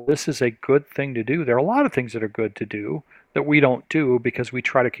of, well, this is a good thing to do, there are a lot of things that are good to do that we don't do because we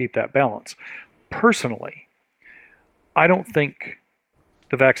try to keep that balance. Personally, I don't think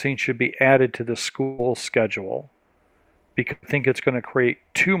the vaccine should be added to the school schedule because I think it's going to create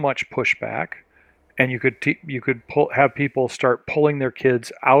too much pushback, and have people start pulling their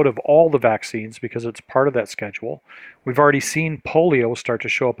kids out of all the vaccines because it's part of that schedule. We've already seen polio start to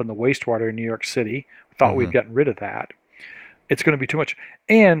show up in the wastewater in New York City. We thought we'd Hmm. gotten rid of that. It's going to be too much,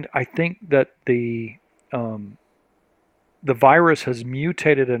 and I think that um, the virus has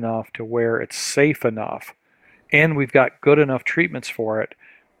mutated enough to where it's safe enough, and we've got good enough treatments for it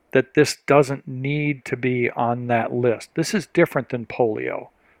that this doesn't need to be on that list. This is different than polio.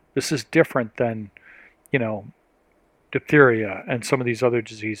 This is different than, you know, diphtheria and some of these other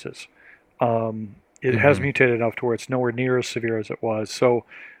diseases. It has Hmm. mutated enough to where it's nowhere near as severe as it was. So,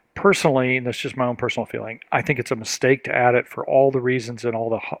 personally, and that's just my own personal feeling, I think it's a mistake to add it for all the reasons and all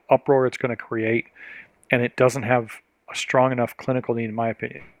the uproar it's going to create, and it doesn't have a strong enough clinical need, in my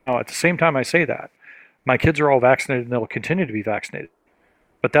opinion. Now, at the same time, I say that my kids are all vaccinated and they'll continue to be vaccinated,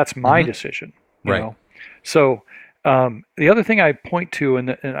 but that's my Hmm. decision, you Right. know. So the other thing I point to,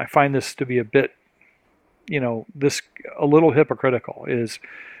 and I find this to be a bit, this a little hypocritical, is,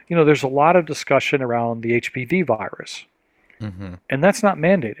 there's a lot of discussion around the HPV virus, Hmm. and that's not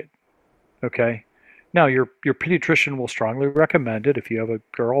mandated. Okay. Now, your pediatrician will strongly recommend it if you have a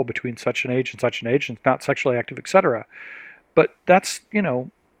girl between such an age and such an age and not sexually active, etc. But that's,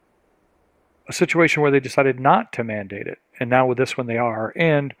 a situation where they decided not to mandate it. And now with this one, they are.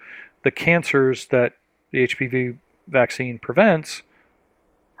 And the cancers that the HPV vaccine prevents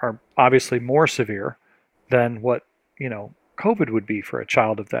are obviously more severe than what, COVID would be for a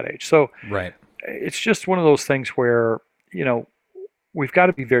child of that age. So Right. it's just one of those things where, you know, we've got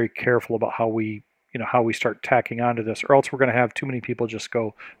to be very careful about how we start tacking onto this, or else we're going to have too many people just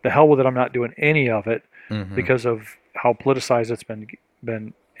go, the hell with it, I'm not doing any of it Hmm. because of how politicized it's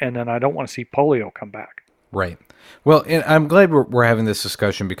been, and then I don't want to see polio come back. Right. Well, and I'm glad we're having this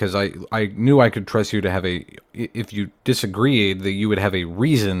discussion because I knew I could trust you to have if you disagreed, that you would have a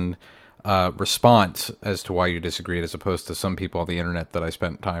reasoned response as to why you disagreed, as opposed to some people on the internet that I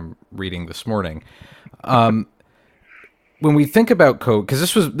spent time reading this morning. When we think about code, because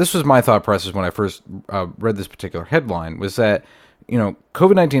this was my thought process when I first read this particular headline, was that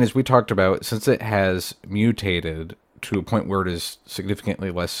COVID-19, as we talked about, since it has mutated to a point where it is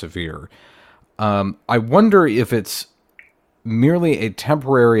significantly less severe, I wonder if it's merely a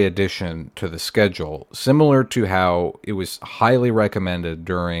temporary addition to the schedule, similar to how it was highly recommended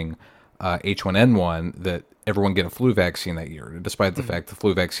during H1N1 that everyone get a flu vaccine that year, despite the Mhm. fact the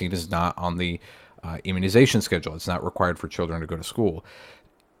flu vaccine is not on the immunization schedule. It's not required for children to go to school.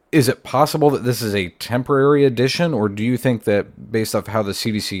 Is it possible that this is a temporary addition, or do you think that based off how the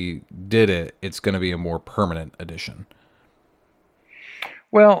CDC did it, it's going to be a more permanent addition?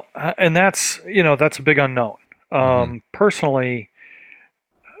 Well, and that's a big unknown. Hmm. Personally,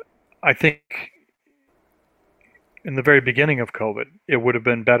 I think in the very beginning of COVID, it would have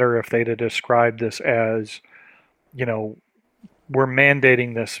been better if they'd have described this as, you know, we're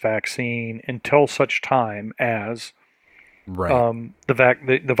mandating this vaccine until such time as Right.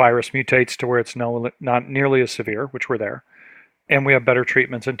 the virus mutates to where it's not nearly as severe, which we're there, and we have better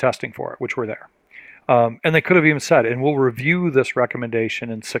treatments and testing for it, which we're there. And they could have even said, and we'll review this recommendation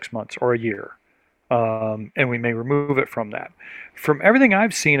in 6 months or a year, and we may remove it from that. From everything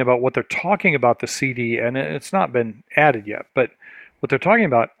I've seen about what they're talking about the CD, and it's not been added yet, but what they're talking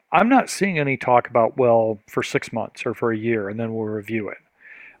about, I'm not seeing any talk about, well, for 6 months or for a year, and then we'll review it.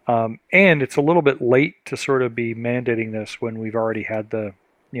 And it's a little bit late to sort of be mandating this when we've already had the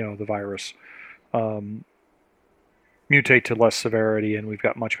virus um, mutate to less severity, and we've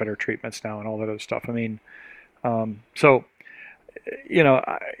got much better treatments now and all that other stuff. I mean, so you know,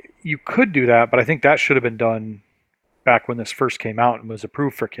 you could do that, but I think that should have been done back when this first came out and was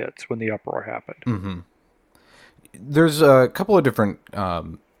approved for kids when the uproar happened. There's a couple of different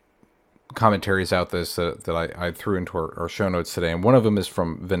commentaries out this that I threw into our show notes today, and one of them is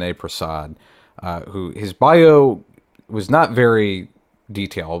from Vinay Prasad, who his bio was not very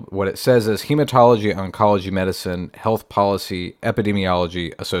detailed. What it says is hematology, oncology medicine, health policy,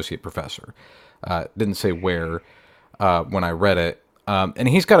 epidemiology, associate professor. Didn't say where when I read it. And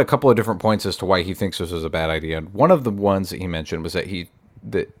he's got a couple of different points as to why he thinks this was a bad idea. And one of the ones that he mentioned was that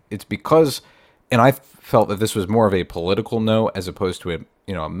it's because, and I felt that this was more of a political no as opposed to a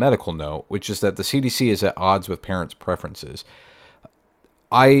medical no, which is that the CDC is at odds with parents' preferences.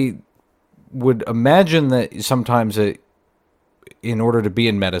 I would imagine that sometimes in order to be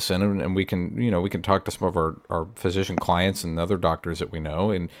in medicine, and we can talk to some of our physician clients and other doctors that we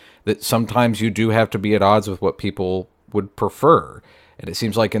know, and that sometimes you do have to be at odds with what people would prefer. And it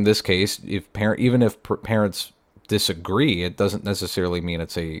seems like in this case, even if parents disagree, it doesn't necessarily mean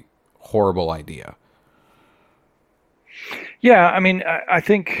it's a horrible idea. Yeah, I mean, I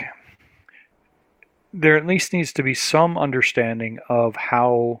think there at least needs to be some understanding of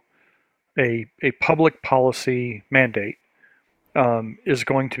how a public policy mandate is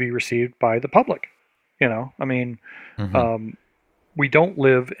going to be received by the public. I mean, we don't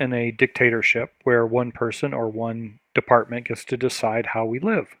live in a dictatorship where one person or one department gets to decide how we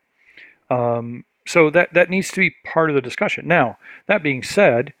live. So that needs to be part of the discussion. Now, that being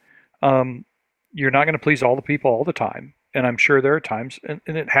said, you're not going to please all the people all the time, and I'm sure there are times, and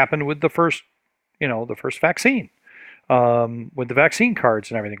it happened with the first vaccine, with the vaccine cards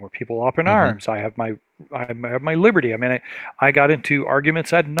and everything, where people up in arms. I have my liberty. I mean, I got into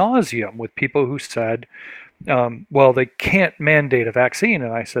arguments ad nauseum with people who said, well, they can't mandate a vaccine,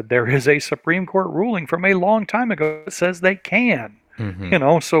 and I said there is a Supreme Court ruling from a long time ago that says they can.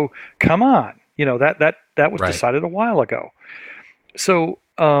 So come on, that was Right. decided a while ago. So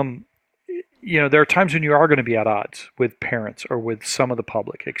there are times when you are going to be at odds with parents or with some of the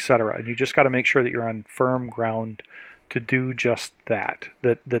public, et cetera, and you just got to make sure that you're on firm ground to do just that.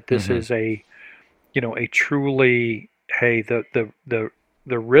 That this is a truly, hey, the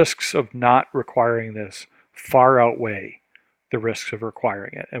risks of not requiring this far outweigh the risks of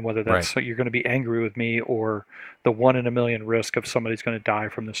requiring it, and whether that's Right. you're going to be angry with me or the 1 in a million risk of somebody's going to die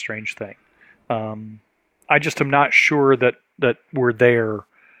from this strange thing. I just am not sure that we're there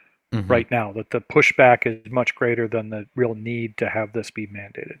right now, that the pushback is much greater than the real need to have this be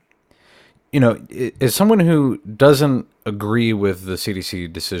mandated. As someone who doesn't agree with the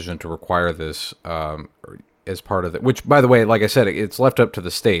CDC decision to require this as part of it, which, by the way, like I said, it's left up to the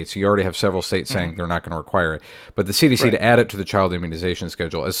states. You already have several states saying they're not going to require it, but the CDC Right. to add it to the child immunization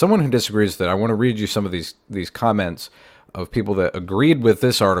schedule. As someone who disagrees with that, I want to read you some of these comments of people that agreed with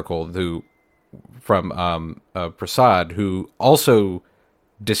this article, from Prasad, who also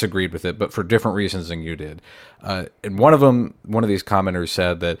disagreed with it, but for different reasons than you did. And one of these commenters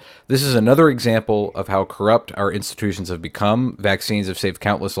said that this is another example of how corrupt our institutions have become. Vaccines have saved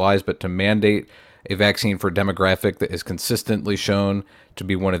countless lives, but to mandate a vaccine for a demographic that is consistently shown to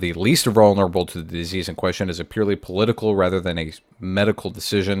be one of the least vulnerable to the disease in question is a purely political rather than a medical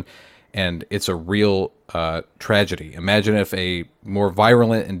decision. And it's a real tragedy. Imagine if a more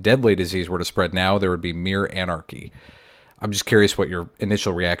virulent and deadly disease were to spread now, there would be mere anarchy. I'm just curious what your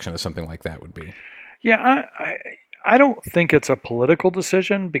initial reaction to something like that would be. Yeah, I don't think it's a political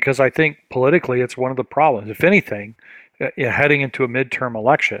decision, because I think politically it's one of the problems. If anything, heading into a midterm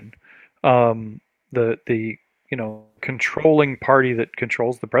election, the controlling party that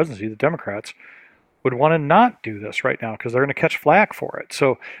controls the presidency, the Democrats, would want to not do this right now because they're going to catch flack for it.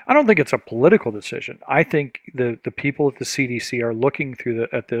 So I don't think it's a political decision. I think the people at the CDC are looking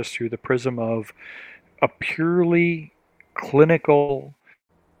at this through the prism of a purely clinical,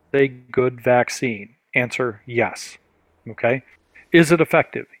 a good vaccine. Answer: yes. Okay. Is it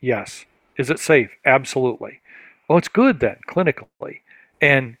effective? Yes. Is it safe? Absolutely. Well, it's good then clinically.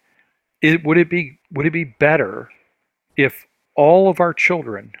 And would it be better if all of our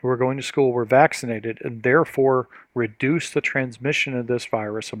children who are going to school were vaccinated, and therefore reduce the transmission of this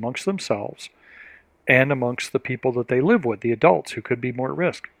virus amongst themselves and amongst the people that they live with, the adults who could be more at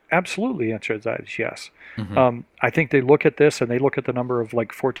risk? Absolutely, the answer to that is yes. I think they look at this and they look at the number of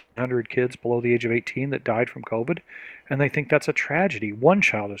like 1,400 kids below the age of 18 that died from COVID, and they think that's a tragedy. One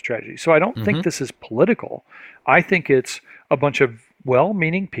child is tragedy. So I don't think this is political. I think it's a bunch of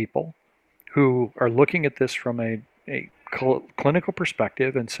well-meaning people who are looking at this from a clinical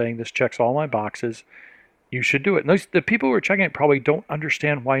perspective and saying this checks all my boxes. You should do it. And the people who are checking it probably don't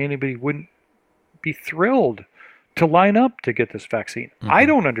understand why anybody wouldn't be thrilled to line up to get this vaccine. I Hmm.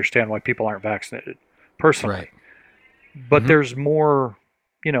 don't understand why people aren't vaccinated, personally. Right. But Hmm. there's more,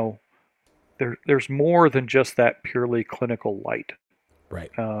 you know, there's more than just that purely clinical light. Right.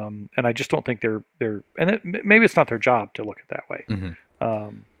 And I just don't think and maybe it's not their job to look at it that way. Hmm.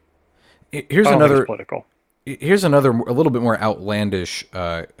 Um, Here's I don't think it's another. political. Here's another, a little bit more outlandish,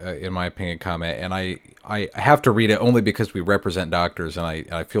 in my opinion, comment, and I have to read it only because we represent doctors, and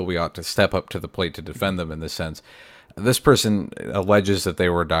I feel we ought to step up to the plate to defend them in this sense. This person alleges that they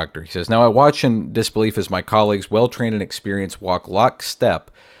were a doctor. He says, "Now I watch in disbelief as my colleagues, well trained and experienced, walk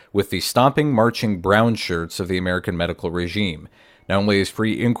lockstep with the stomping, marching brown shirts of the American medical regime. Not only is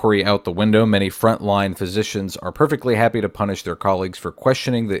free inquiry out the window, many frontline physicians are perfectly happy to punish their colleagues for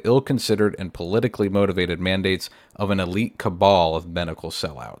questioning the ill considered and politically motivated mandates of an elite cabal of medical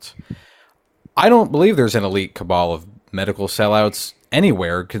sellouts." I don't believe there's an elite cabal of medical sellouts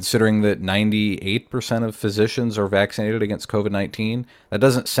anywhere, considering that 98% of physicians are vaccinated against COVID-19. That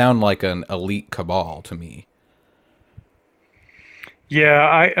doesn't sound like an elite cabal to me.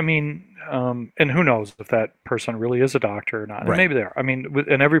 Yeah, I mean, and who knows if that person really is a doctor or not? And Right. maybe they are. I mean,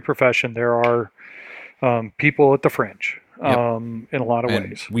 in every profession, there are people at the fringe Yep. in a lot of And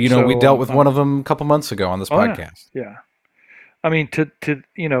ways. we dealt So, with one of them a couple months ago on this oh yeah, podcast. yeah. I mean,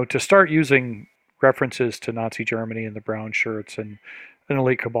 to start using references to Nazi Germany and the brown shirts and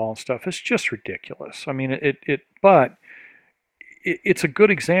elite cabal and stuff, it's just ridiculous. I mean, but it's a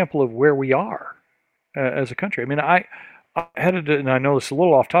good example of where we are as a country. I mean, I had and I know this is a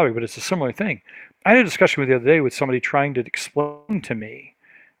little off topic, but it's a similar thing. I had a discussion with the other day with somebody trying to explain to me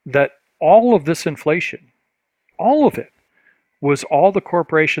that all of this inflation, all of it, was all the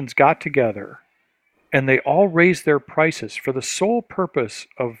corporations got together and they all raised their prices for the sole purpose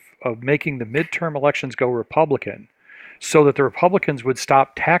of making the midterm elections go Republican so that the Republicans would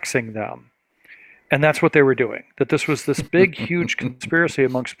stop taxing them. And that's what they were doing. That this was this big, huge conspiracy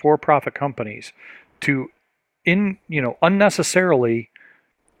amongst for-profit companies to unnecessarily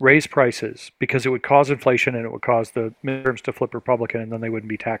raise prices because it would cause inflation and it would cause the midterms to flip Republican and then they wouldn't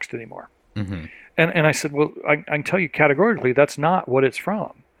be taxed anymore. Hmm. And I said, well, I can tell you categorically that's not what it's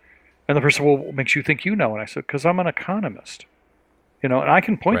from. And the person, well, what makes you think you know? And I said, because I'm an economist. And I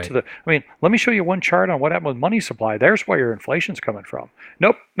can point Right. to let me show you one chart on what happened with money supply. There's where your inflation's coming from.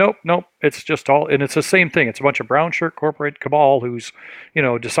 Nope, nope, nope. It's just all, and it's the same thing. It's a bunch of brown shirt corporate cabal who's,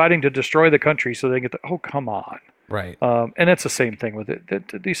 deciding to destroy the country so they get oh, come on. Right. And it's the same thing with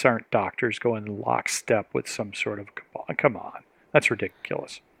it. These aren't doctors going lockstep with some sort of cabal. Come on. That's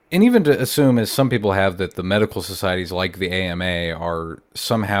ridiculous. And even to assume, as some people have, that the medical societies like the AMA are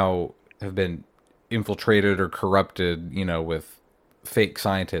somehow have been infiltrated or corrupted, with fake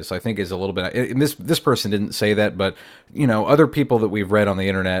scientists, I think is a little bit. And this person didn't say that, but other people that we've read on the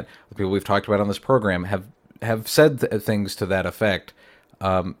internet, the people we've talked about on this program, have said things to that effect,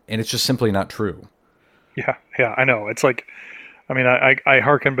 and it's just simply not true. Yeah, yeah, I know. It's like, I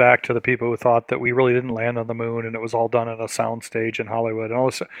hearken back to the people who thought that we really didn't land on the moon and it was all done on a soundstage in Hollywood and all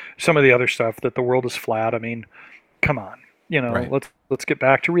this, some of the other stuff that the world is flat. I mean, come on, Right. let's get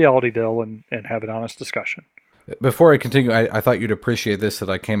back to Realitydale and have an honest discussion. Before I continue, I thought you'd appreciate this, that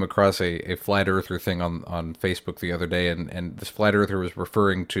I came across a flat earther thing on Facebook the other day, and this flat earther was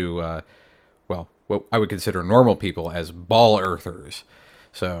referring to, well, what I would consider normal people as ball earthers.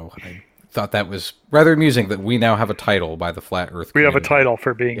 So I thought that was rather amusing that we now have a title by the flat earth We have a community. title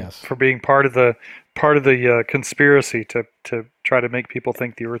for being Yes. part of the conspiracy to try to make people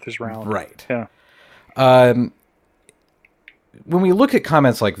think the Earth is round. Right. Yeah. Um, when we look at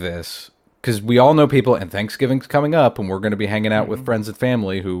comments like this, because we all know people, and Thanksgiving's coming up, and we're going to be hanging out with Hmm. friends and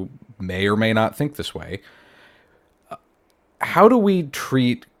family who may or may not think this way. How do we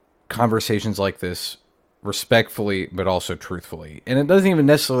treat conversations like this respectfully but also truthfully? And it doesn't even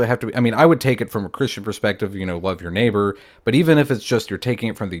necessarily have to be, I mean, I would take it from a Christian perspective, love your neighbor, but even if it's just you're taking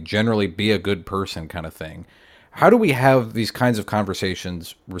it from the generally be a good person kind of thing, how do we have these kinds of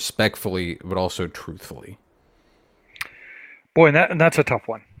conversations respectfully but also truthfully? Boy, and that's a tough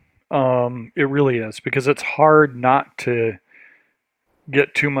one. It really is because it's hard not to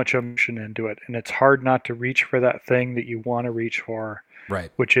get too much emotion into it, and it's hard not to reach for that thing that you want to reach for,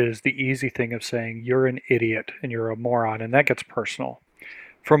 Right. which is the easy thing of saying you're an idiot and you're a moron, and that gets personal.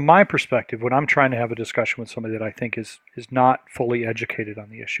 From my perspective, when I'm trying to have a discussion with somebody that I think is not fully educated on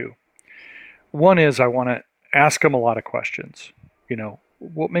the issue, one is I want to ask them a lot of questions.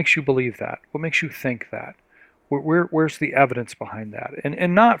 What makes you believe that? What makes you think that? Where's the evidence behind that?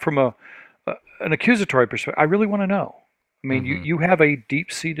 And not from an accusatory perspective. I really want to know. I mean, you, Hmm. you have a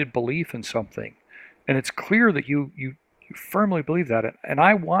deep-seated belief in something, and it's clear that you firmly believe that, and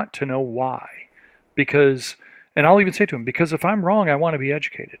I want to know why, because And I'll even say to him, because if I'm wrong, I want to be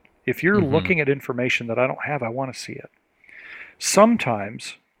educated. If you're Mm-hmm. looking at information that I don't have, I want to see it.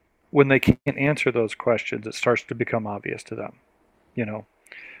 Sometimes when they can't answer those questions, it starts to become obvious to them. You know,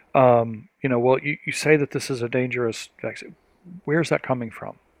 well, you say that this is a dangerous vaccine. Where's that coming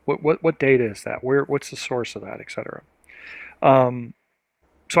from? What data is that? What's the source of that, et cetera?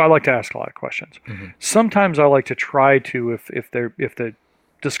 So I like to ask a lot of questions. Mm-hmm. Sometimes I like to try to, if the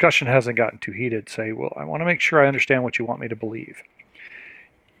discussion hasn't gotten too heated, say, well, I want to make sure I understand what you want me to believe.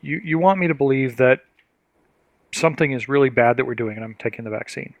 You want me to believe that something is really bad that we're doing, and I'm taking the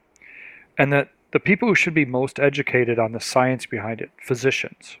vaccine, and that the people who should be most educated on the science behind it,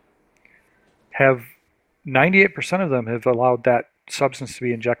 physicians, have 98% of them have allowed that substance to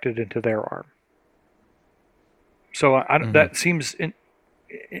be injected into their arm. So that seems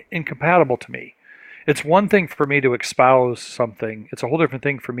incompatible to me. It's one thing for me to espouse something. It's a whole different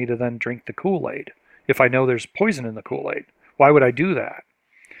thing for me to then drink the Kool-Aid if I know there's poison in the Kool-Aid. Why would I do that?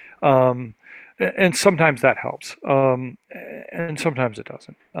 And sometimes that helps, and sometimes it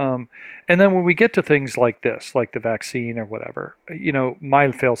doesn't. And then when we get to things like this, like the vaccine or whatever, my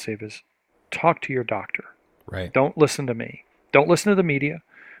failsafe is talk to your doctor. Right. Don't listen to me. Don't listen to the media.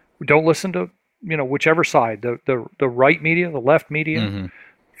 Don't listen to whichever side, the right media, the left media. Mm-hmm.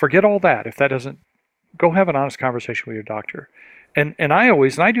 Forget all that. If that doesn't, go have an honest conversation with your doctor. And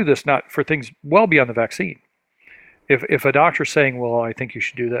I do this not for things well beyond the vaccine. If a doctor's saying, well, I think you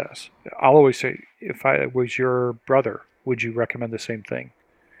should do this, I'll always say, if I was your brother, would you recommend the same thing?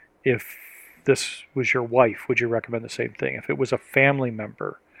 If this was your wife, would you recommend the same thing? If it was a family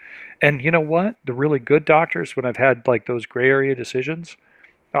member. And you know what? The really good doctors, when I've had like those gray area decisions,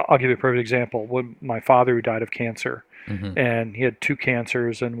 I'll give you a perfect example. When my father, who died of cancer, and he had 2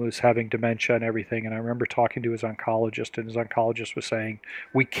 cancers and was having dementia and everything, and I remember talking to his oncologist, and his oncologist was saying,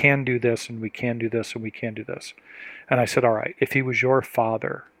 we can do this, and we can do this, and we can do this. And I said, all right, if he was your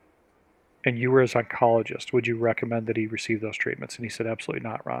father and you were his oncologist, would you recommend that he receive those treatments? And he said, absolutely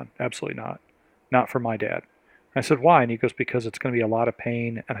not, Ron. Absolutely not. Not for my dad. I said, why? And he goes, because it's going to be a lot of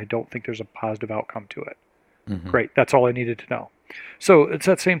pain, and I don't think there's a positive outcome to it. Great. That's all I needed to know. So it's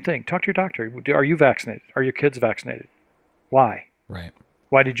that same thing. Talk to your doctor. Are you vaccinated? Are your kids vaccinated? Why? Right.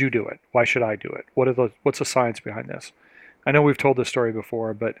 Why did you do it? Why should I do it? What's the science behind this? I know we've told this story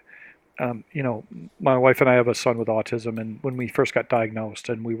before, but my wife and I have a son with autism, and when we first got diagnosed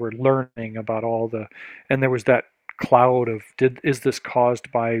and we were learning about and there was that cloud of, is this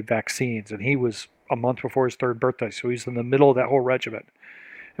caused by vaccines? And he was a month before his 3rd birthday, so he's in the middle of that whole regimen.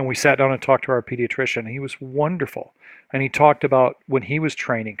 And we sat down and talked to our pediatrician. He was wonderful. And he talked about when he was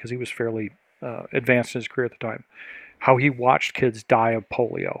training, because he was fairly advanced in his career at the time, how he watched kids die of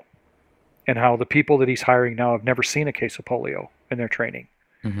polio, and how the people that he's hiring now have never seen a case of polio in their training.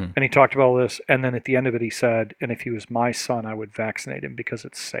 And he talked about all this. And then at the end of it, he said, and if he was my son, I would vaccinate him because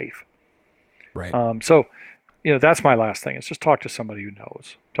it's safe. Right. So that's my last thing, is just talk to somebody who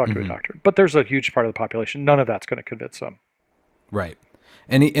knows. Talk to a doctor. But there's a huge part of the population. None of that's going to convince them. Right.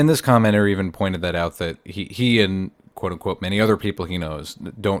 And in this commenter even pointed that out, that he and quote unquote many other people he knows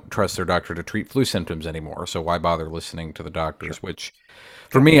don't trust their doctor to treat flu symptoms anymore. So why bother listening to the doctors? Sure. Which,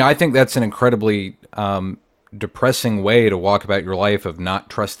 for me, I think that's an incredibly depressing way to walk about your life, of not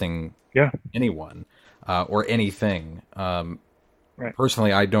trusting anyone or anything. Right.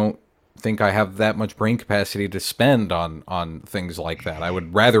 Personally, I don't think I have that much brain capacity to spend on things like that. I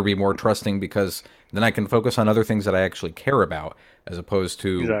would rather be more trusting, because then I can focus on other things that I actually care about, as opposed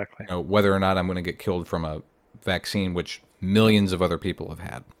to whether or not I'm going to get killed from a vaccine, which millions of other people have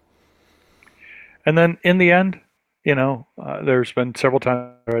had. And then in the end, there's been several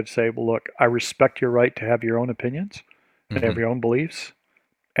times where I'd say, well, look, I respect your right to have your own opinions and have your own beliefs,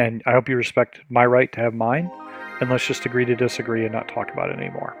 and I hope you respect my right to have mine, and let's just agree to disagree and not talk about it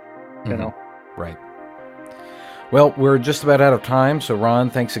anymore. Right. Well, we're just about out of time, so Ron,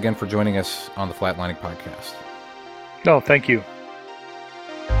 thanks again for joining us on the Flatlining Podcast. No, thank you.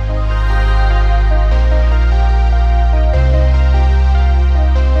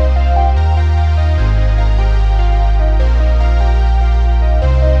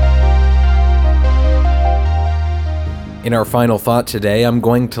 In our final thought today, I'm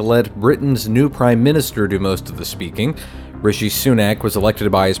going to let Britain's new Prime Minister do most of the speaking. Rishi Sunak was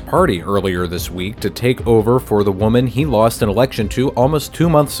elected by his party earlier this week to take over for the woman he lost an election to almost 2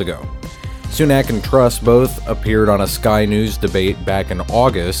 months ago. Sunak and Truss both appeared on a Sky News debate back in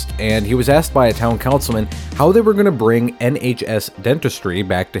August, and he was asked by a town councilman how they were going to bring NHS dentistry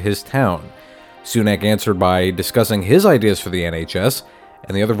back to his town. Sunak answered by discussing his ideas for the NHS,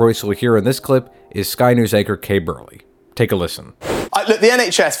 and the other voice you'll hear in this clip is Sky News anchor Kay Burley. Take a listen. Look, the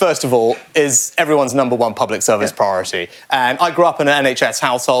NHS, first of all, is everyone's number one public service priority. And I grew up in an NHS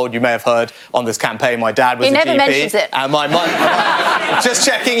household. You may have heard on this campaign, my dad was a GP. He never mentions it. And my mum, just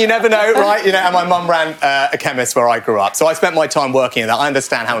checking, you never know, right? And my mum ran a chemist where I grew up. So I spent my time working in that. I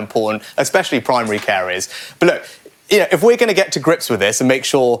understand how important, especially primary care is. But look, if we're going to get to grips with this and make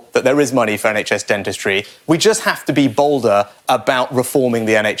sure that there is money for NHS dentistry, we just have to be bolder about reforming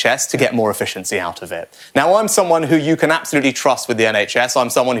the NHS to get more efficiency out of it. Now, I'm someone who you can absolutely trust with the NHS. I'm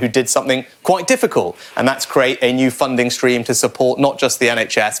someone who did something quite difficult, and that's create a new funding stream to support not just the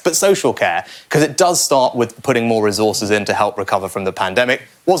NHS, but social care, because it does start with putting more resources in to help recover from the pandemic.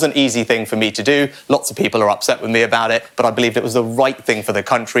 Wasn't an easy thing for me to do. Lots of people are upset with me about it, but I believed it was the right thing for the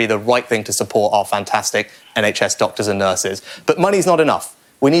country, the right thing to support our fantastic NHS doctors and nurses. But money's not enough.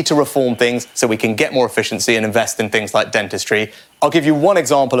 We need to reform things so we can get more efficiency and invest in things like dentistry. I'll give you one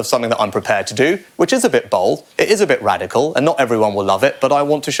example of something that I'm prepared to do, which is a bit bold. It is a bit radical, and not everyone will love it, but I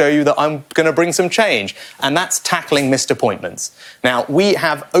want to show you that I'm going to bring some change, and that's tackling missed appointments. Now, we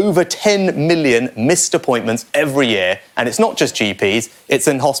have over 10 million missed appointments every year, and it's not just GPs, it's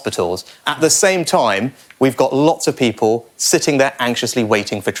in hospitals. At the same time, we've got lots of people sitting there anxiously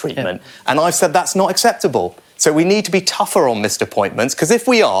waiting for treatment. And I've said that's not acceptable. So we need to be tougher on missed appointments, because if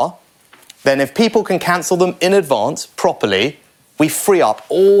we are, then if people can cancel them in advance properly, we free up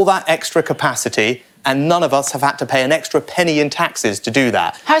all that extra capacity, and none of us have had to pay an extra penny in taxes to do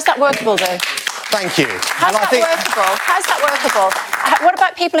that. How's that workable, though? Thank you. How's that workable? How's that workable? What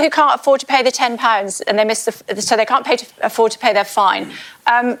about people who can't afford to pay the £10 and they miss so they can't afford to pay their fine?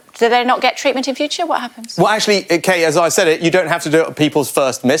 Do they not get treatment in future? What happens? Well, actually, Kate, as I said it, you don't have to do it at people's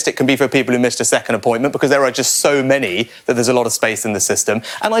first missed. It can be for people who missed a second appointment, because there are just so many that there's a lot of space in the system.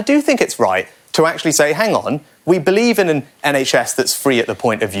 And I do think it's right to actually say, hang on, we believe in an NHS that's free at the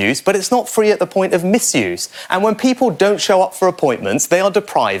point of use, but it's not free at the point of misuse. And when people don't show up for appointments, they are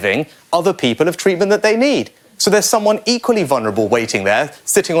depriving other people of treatment that they need. So there's someone equally vulnerable waiting there,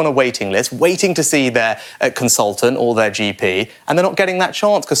 sitting on a waiting list, waiting to see their consultant or their GP, and they're not getting that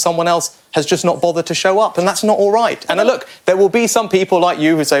chance because someone else has just not bothered to show up, and that's not all right. And look, there will be some people like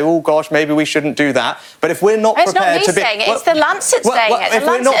you who say, oh gosh, maybe we shouldn't do that. But if we're not prepared to be... It's the Lancet saying it. If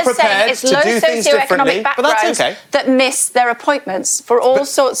we're not prepared to do things differently, but that's okay. That miss their appointments for all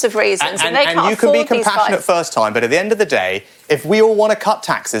sorts of reasons, and they can't afford these And you can be compassionate first time, but at the end of the day, if we all want to cut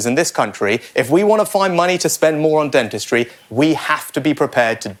taxes in this country, if we want to find money to spend more on dentistry, we have to be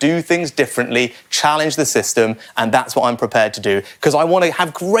prepared to do things differently, challenge the system, and that's what I'm prepared to do. Because I want to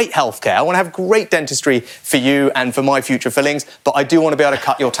have great healthcare, I want to have great dentistry for you and for my future fillings, but I do want to be able to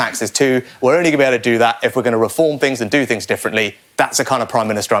cut your taxes too. We're only going to be able to do that if we're going to reform things and do things differently. That's the kind of Prime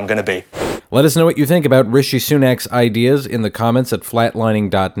Minister I'm going to be. Let us know what you think about Rishi Sunak's ideas in the comments at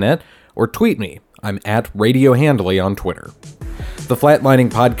flatlining.net, or tweet me. I'm at Radio Handley on Twitter. The Flatlining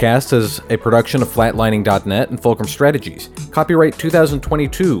Podcast is a production of flatlining.net and Fulcrum Strategies. Copyright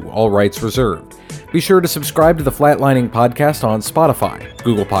 2022, all rights reserved. Be sure to subscribe to the Flatlining Podcast on Spotify,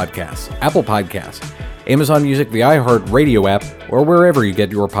 Google Podcasts, Apple Podcasts, Amazon Music, the iHeartRadio app, or wherever you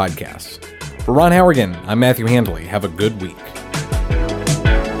get your podcasts. For Ron Howergan, I'm Matthew Handley. Have a good week.